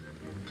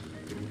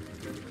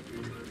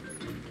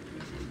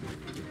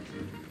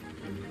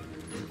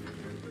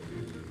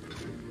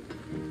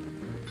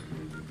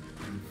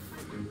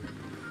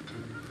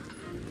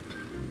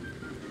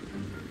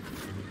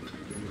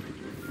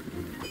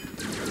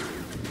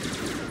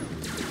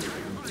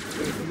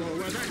 There's more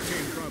where that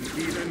came from,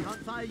 heathen.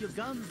 Can't fire your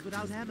guns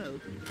without ammo.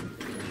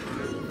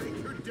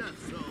 Make your death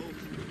so.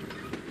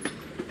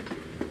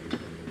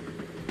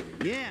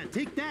 Yeah,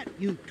 take that,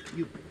 you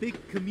big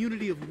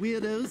community of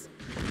weirdos.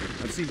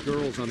 I've seen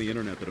girls on the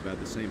internet that have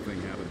had the same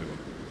thing happen to them.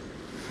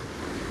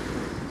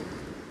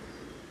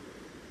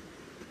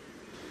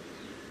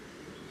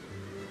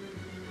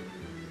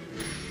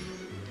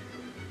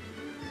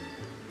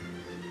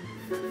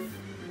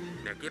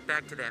 Now get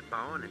back to that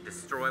barn and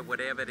destroy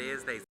whatever it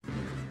is they...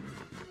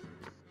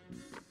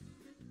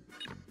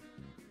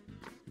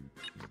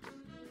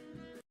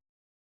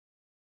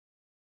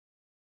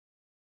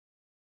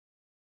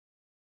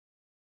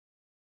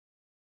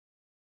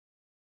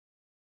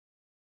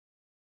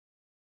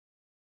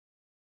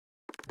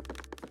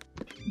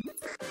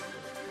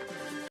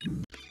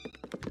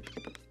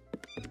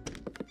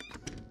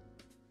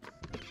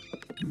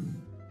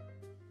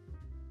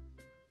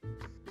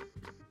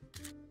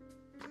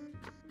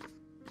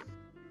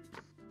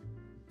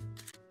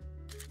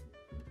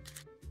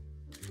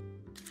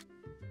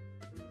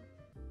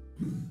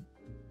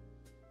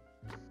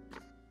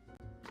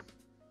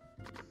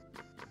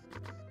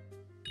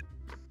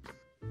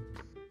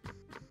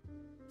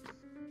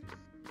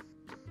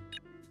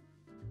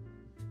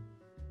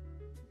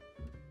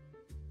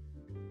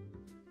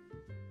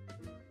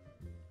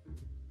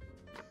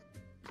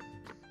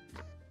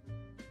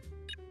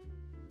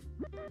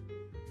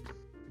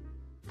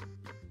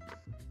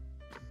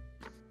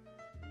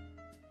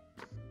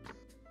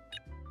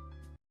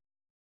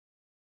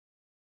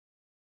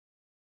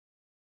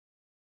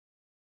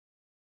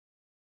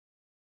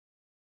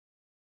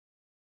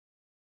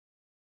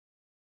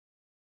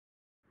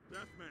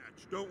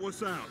 Deathmatch, don't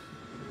wuss out.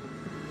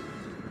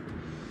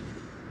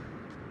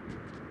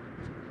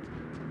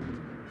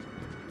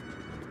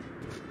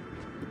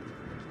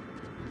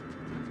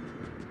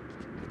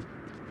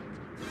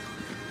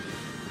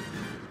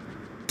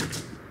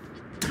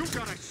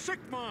 You've got a sick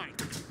mind.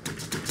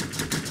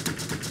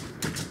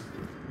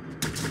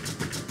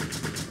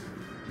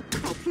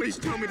 Oh, please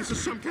tell me this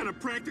is some kind of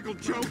practical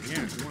joke.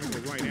 Yeah, if you want to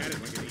go right at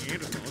it like a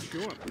Neanderthal,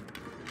 sure. Well,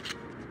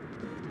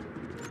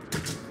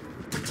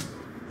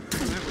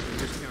 that was a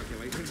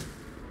miscalculation.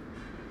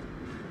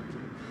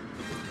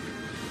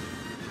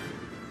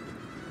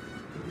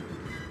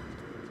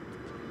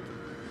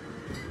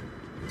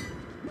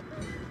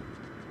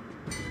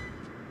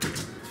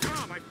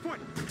 Ah, my foot!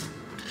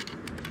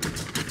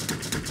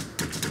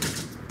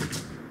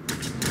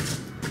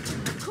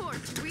 Of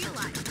course, you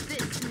realize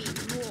this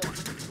means war.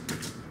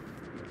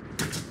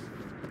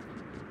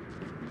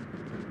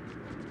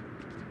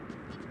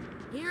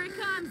 Here it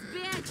comes,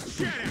 bitch!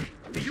 Shut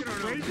up! Are you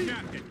crazy?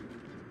 Nothing.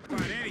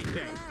 About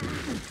anything.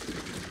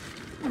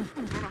 I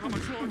don't know how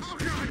much longer. Oh,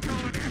 God,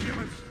 call an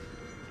ambulance!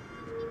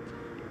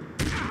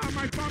 Ah,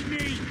 my bum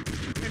knee!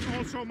 And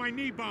also my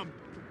knee bum.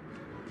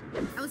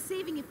 I was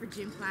saving it for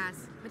gym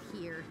class, but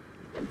here.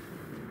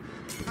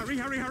 Hurry,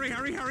 hurry, hurry,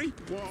 hurry, hurry!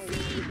 Whoa!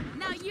 See?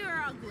 Now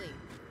you're ugly.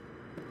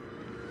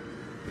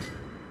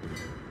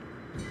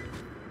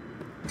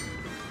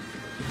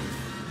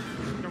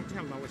 Don't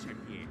tell Lois I'm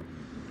here.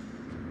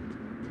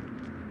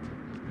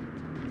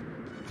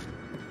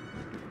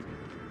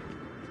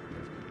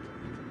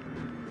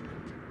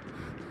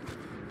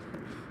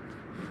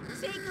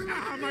 Take a look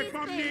Ah, at my these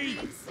bum babies.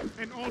 knee!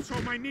 And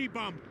also my knee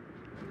bum.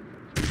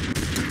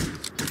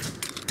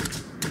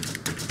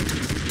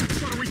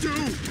 What do we do?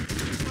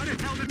 Why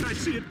the hell didn't I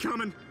see it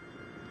coming?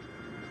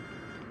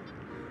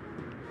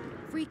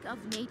 Freak of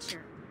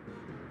nature.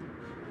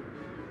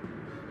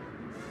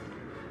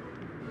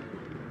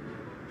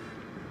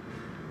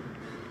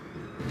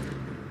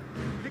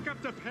 Pick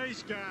up the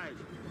pace, guy.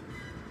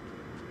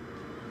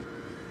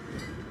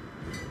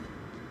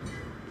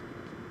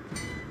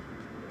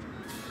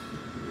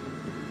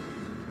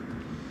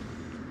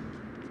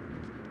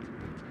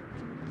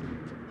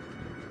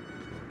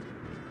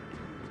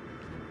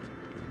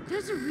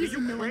 There's a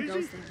reason no one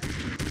goes there.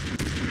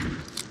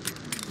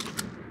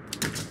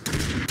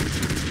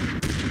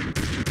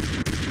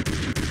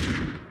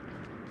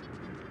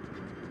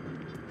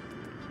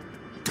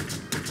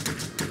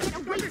 Get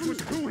away This from was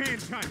me!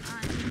 two-hand touch.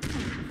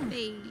 I'm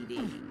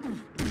fading.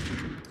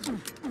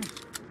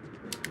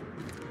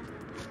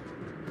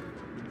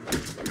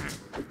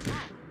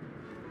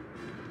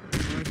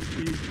 My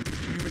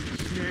teeth haven't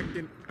snacked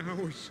in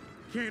hours.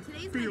 Can't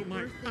Today's feel my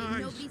my birthday.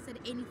 eyes. Nobody said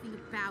anything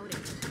about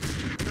it.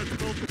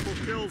 That's multiple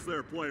kills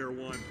there, player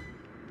one.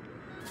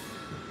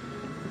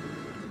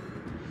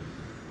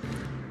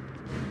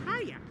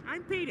 Hiya,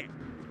 I'm Peter.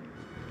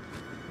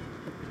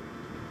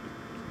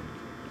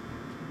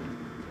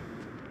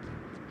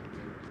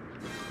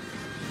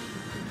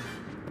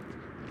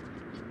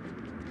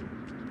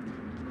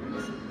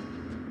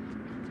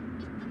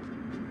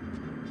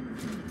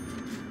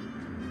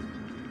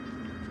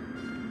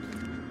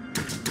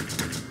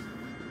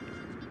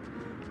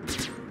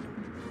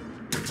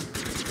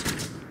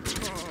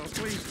 Oh,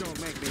 please don't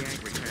make me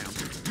angry, pal.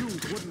 You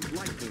wouldn't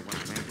like me when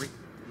I'm angry.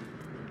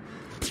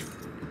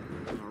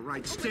 All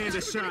right, stand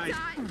aside.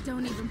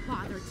 Don't even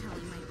bother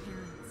telling my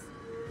parents.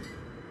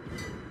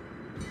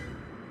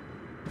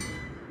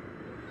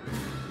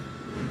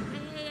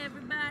 Hey,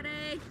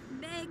 everybody!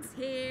 Meg's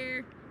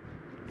here.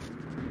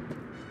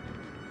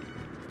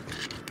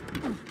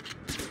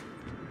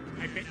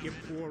 I bet you're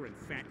poor and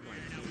fat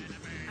like me.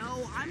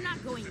 Oh, I'm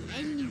not going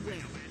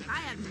anywhere. I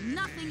have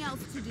nothing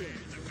else to do.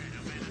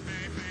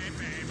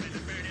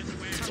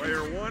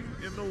 Player one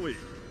in the lead.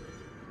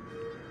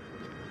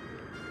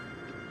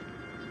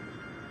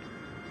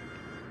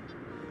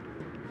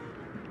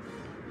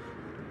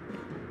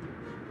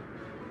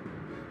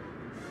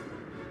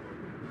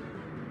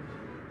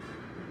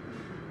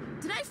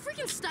 Did I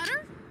freaking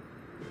stutter?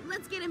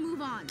 Let's get a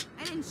move on.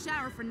 I didn't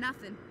shower for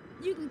nothing.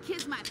 You can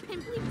kiss my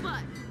pimply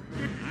butt.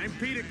 I'm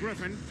Peter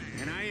Griffin,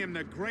 and I am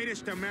the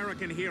greatest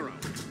American hero.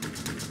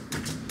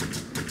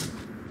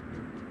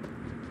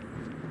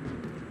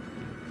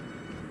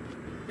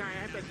 I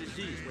have that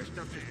disease where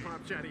stuff just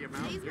pops out of your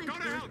mouth. Today's my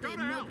birthday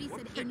and nobody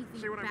said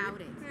anything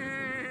about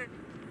it.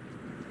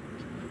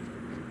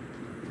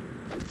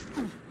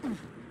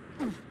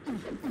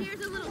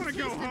 Here's a little Wanna taste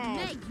go of home.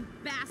 Meg, you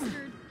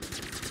bastard.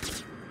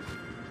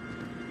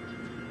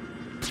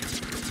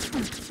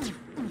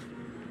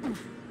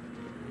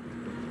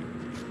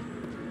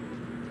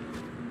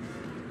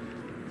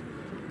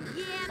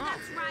 Yeah,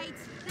 that's right.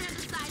 They're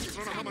the size of I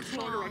don't know how much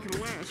longer I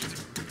can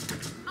last.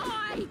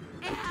 I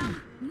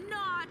am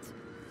not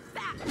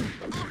fat.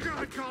 Oh,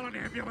 God, call an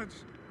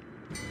ambulance.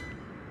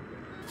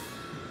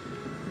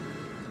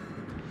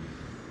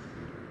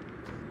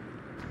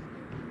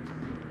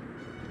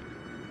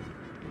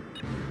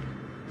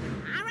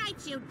 All right,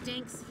 you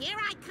dinks, here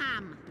I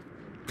come.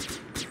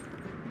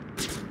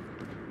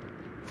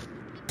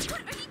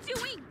 What are you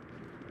doing?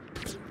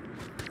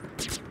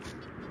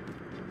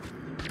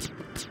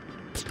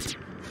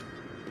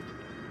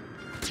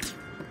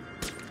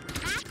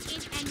 That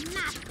is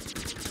enough.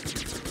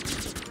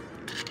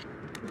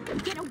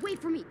 Get away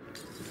from me.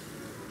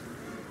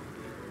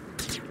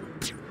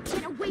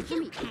 away from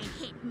me. You can't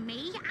hit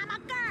me. I'm a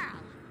girl.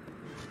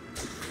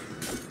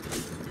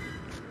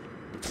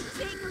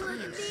 Take a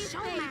look at these, So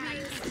mad I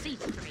babies. can't see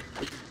straight.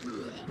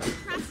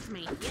 Trust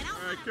me, you know.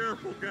 All right,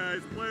 careful,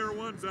 guys. Player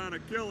one's on a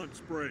killing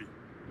spree.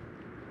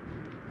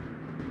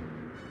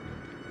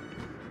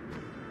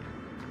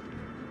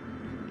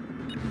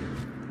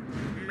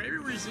 Maybe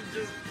we should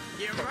just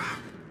give up.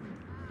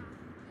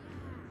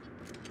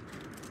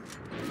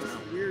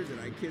 Not weird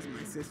that I kiss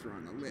my sister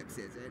on the lips,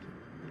 is it?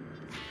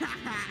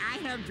 I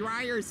have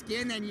drier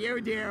skin than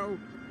you do.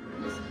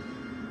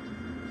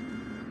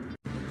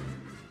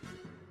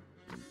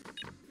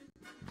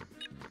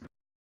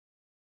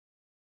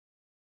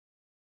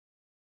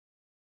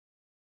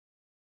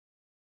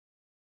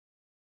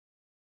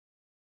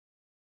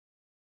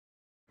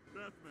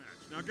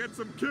 Deathmatch. Now get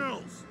some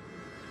kills.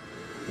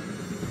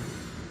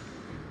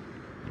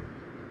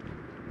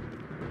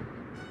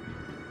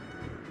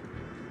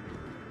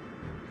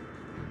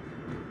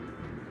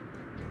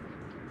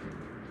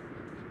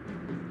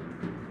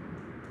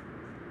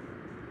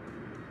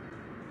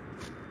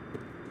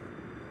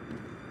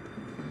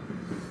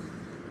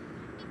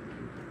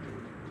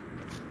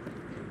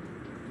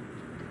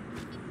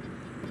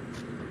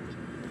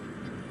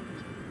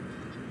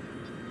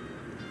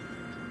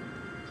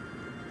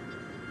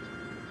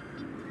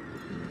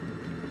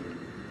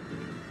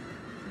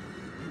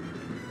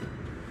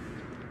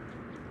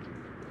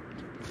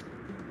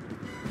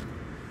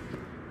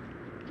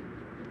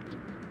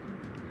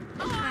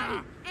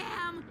 I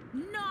am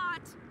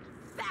not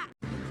fat.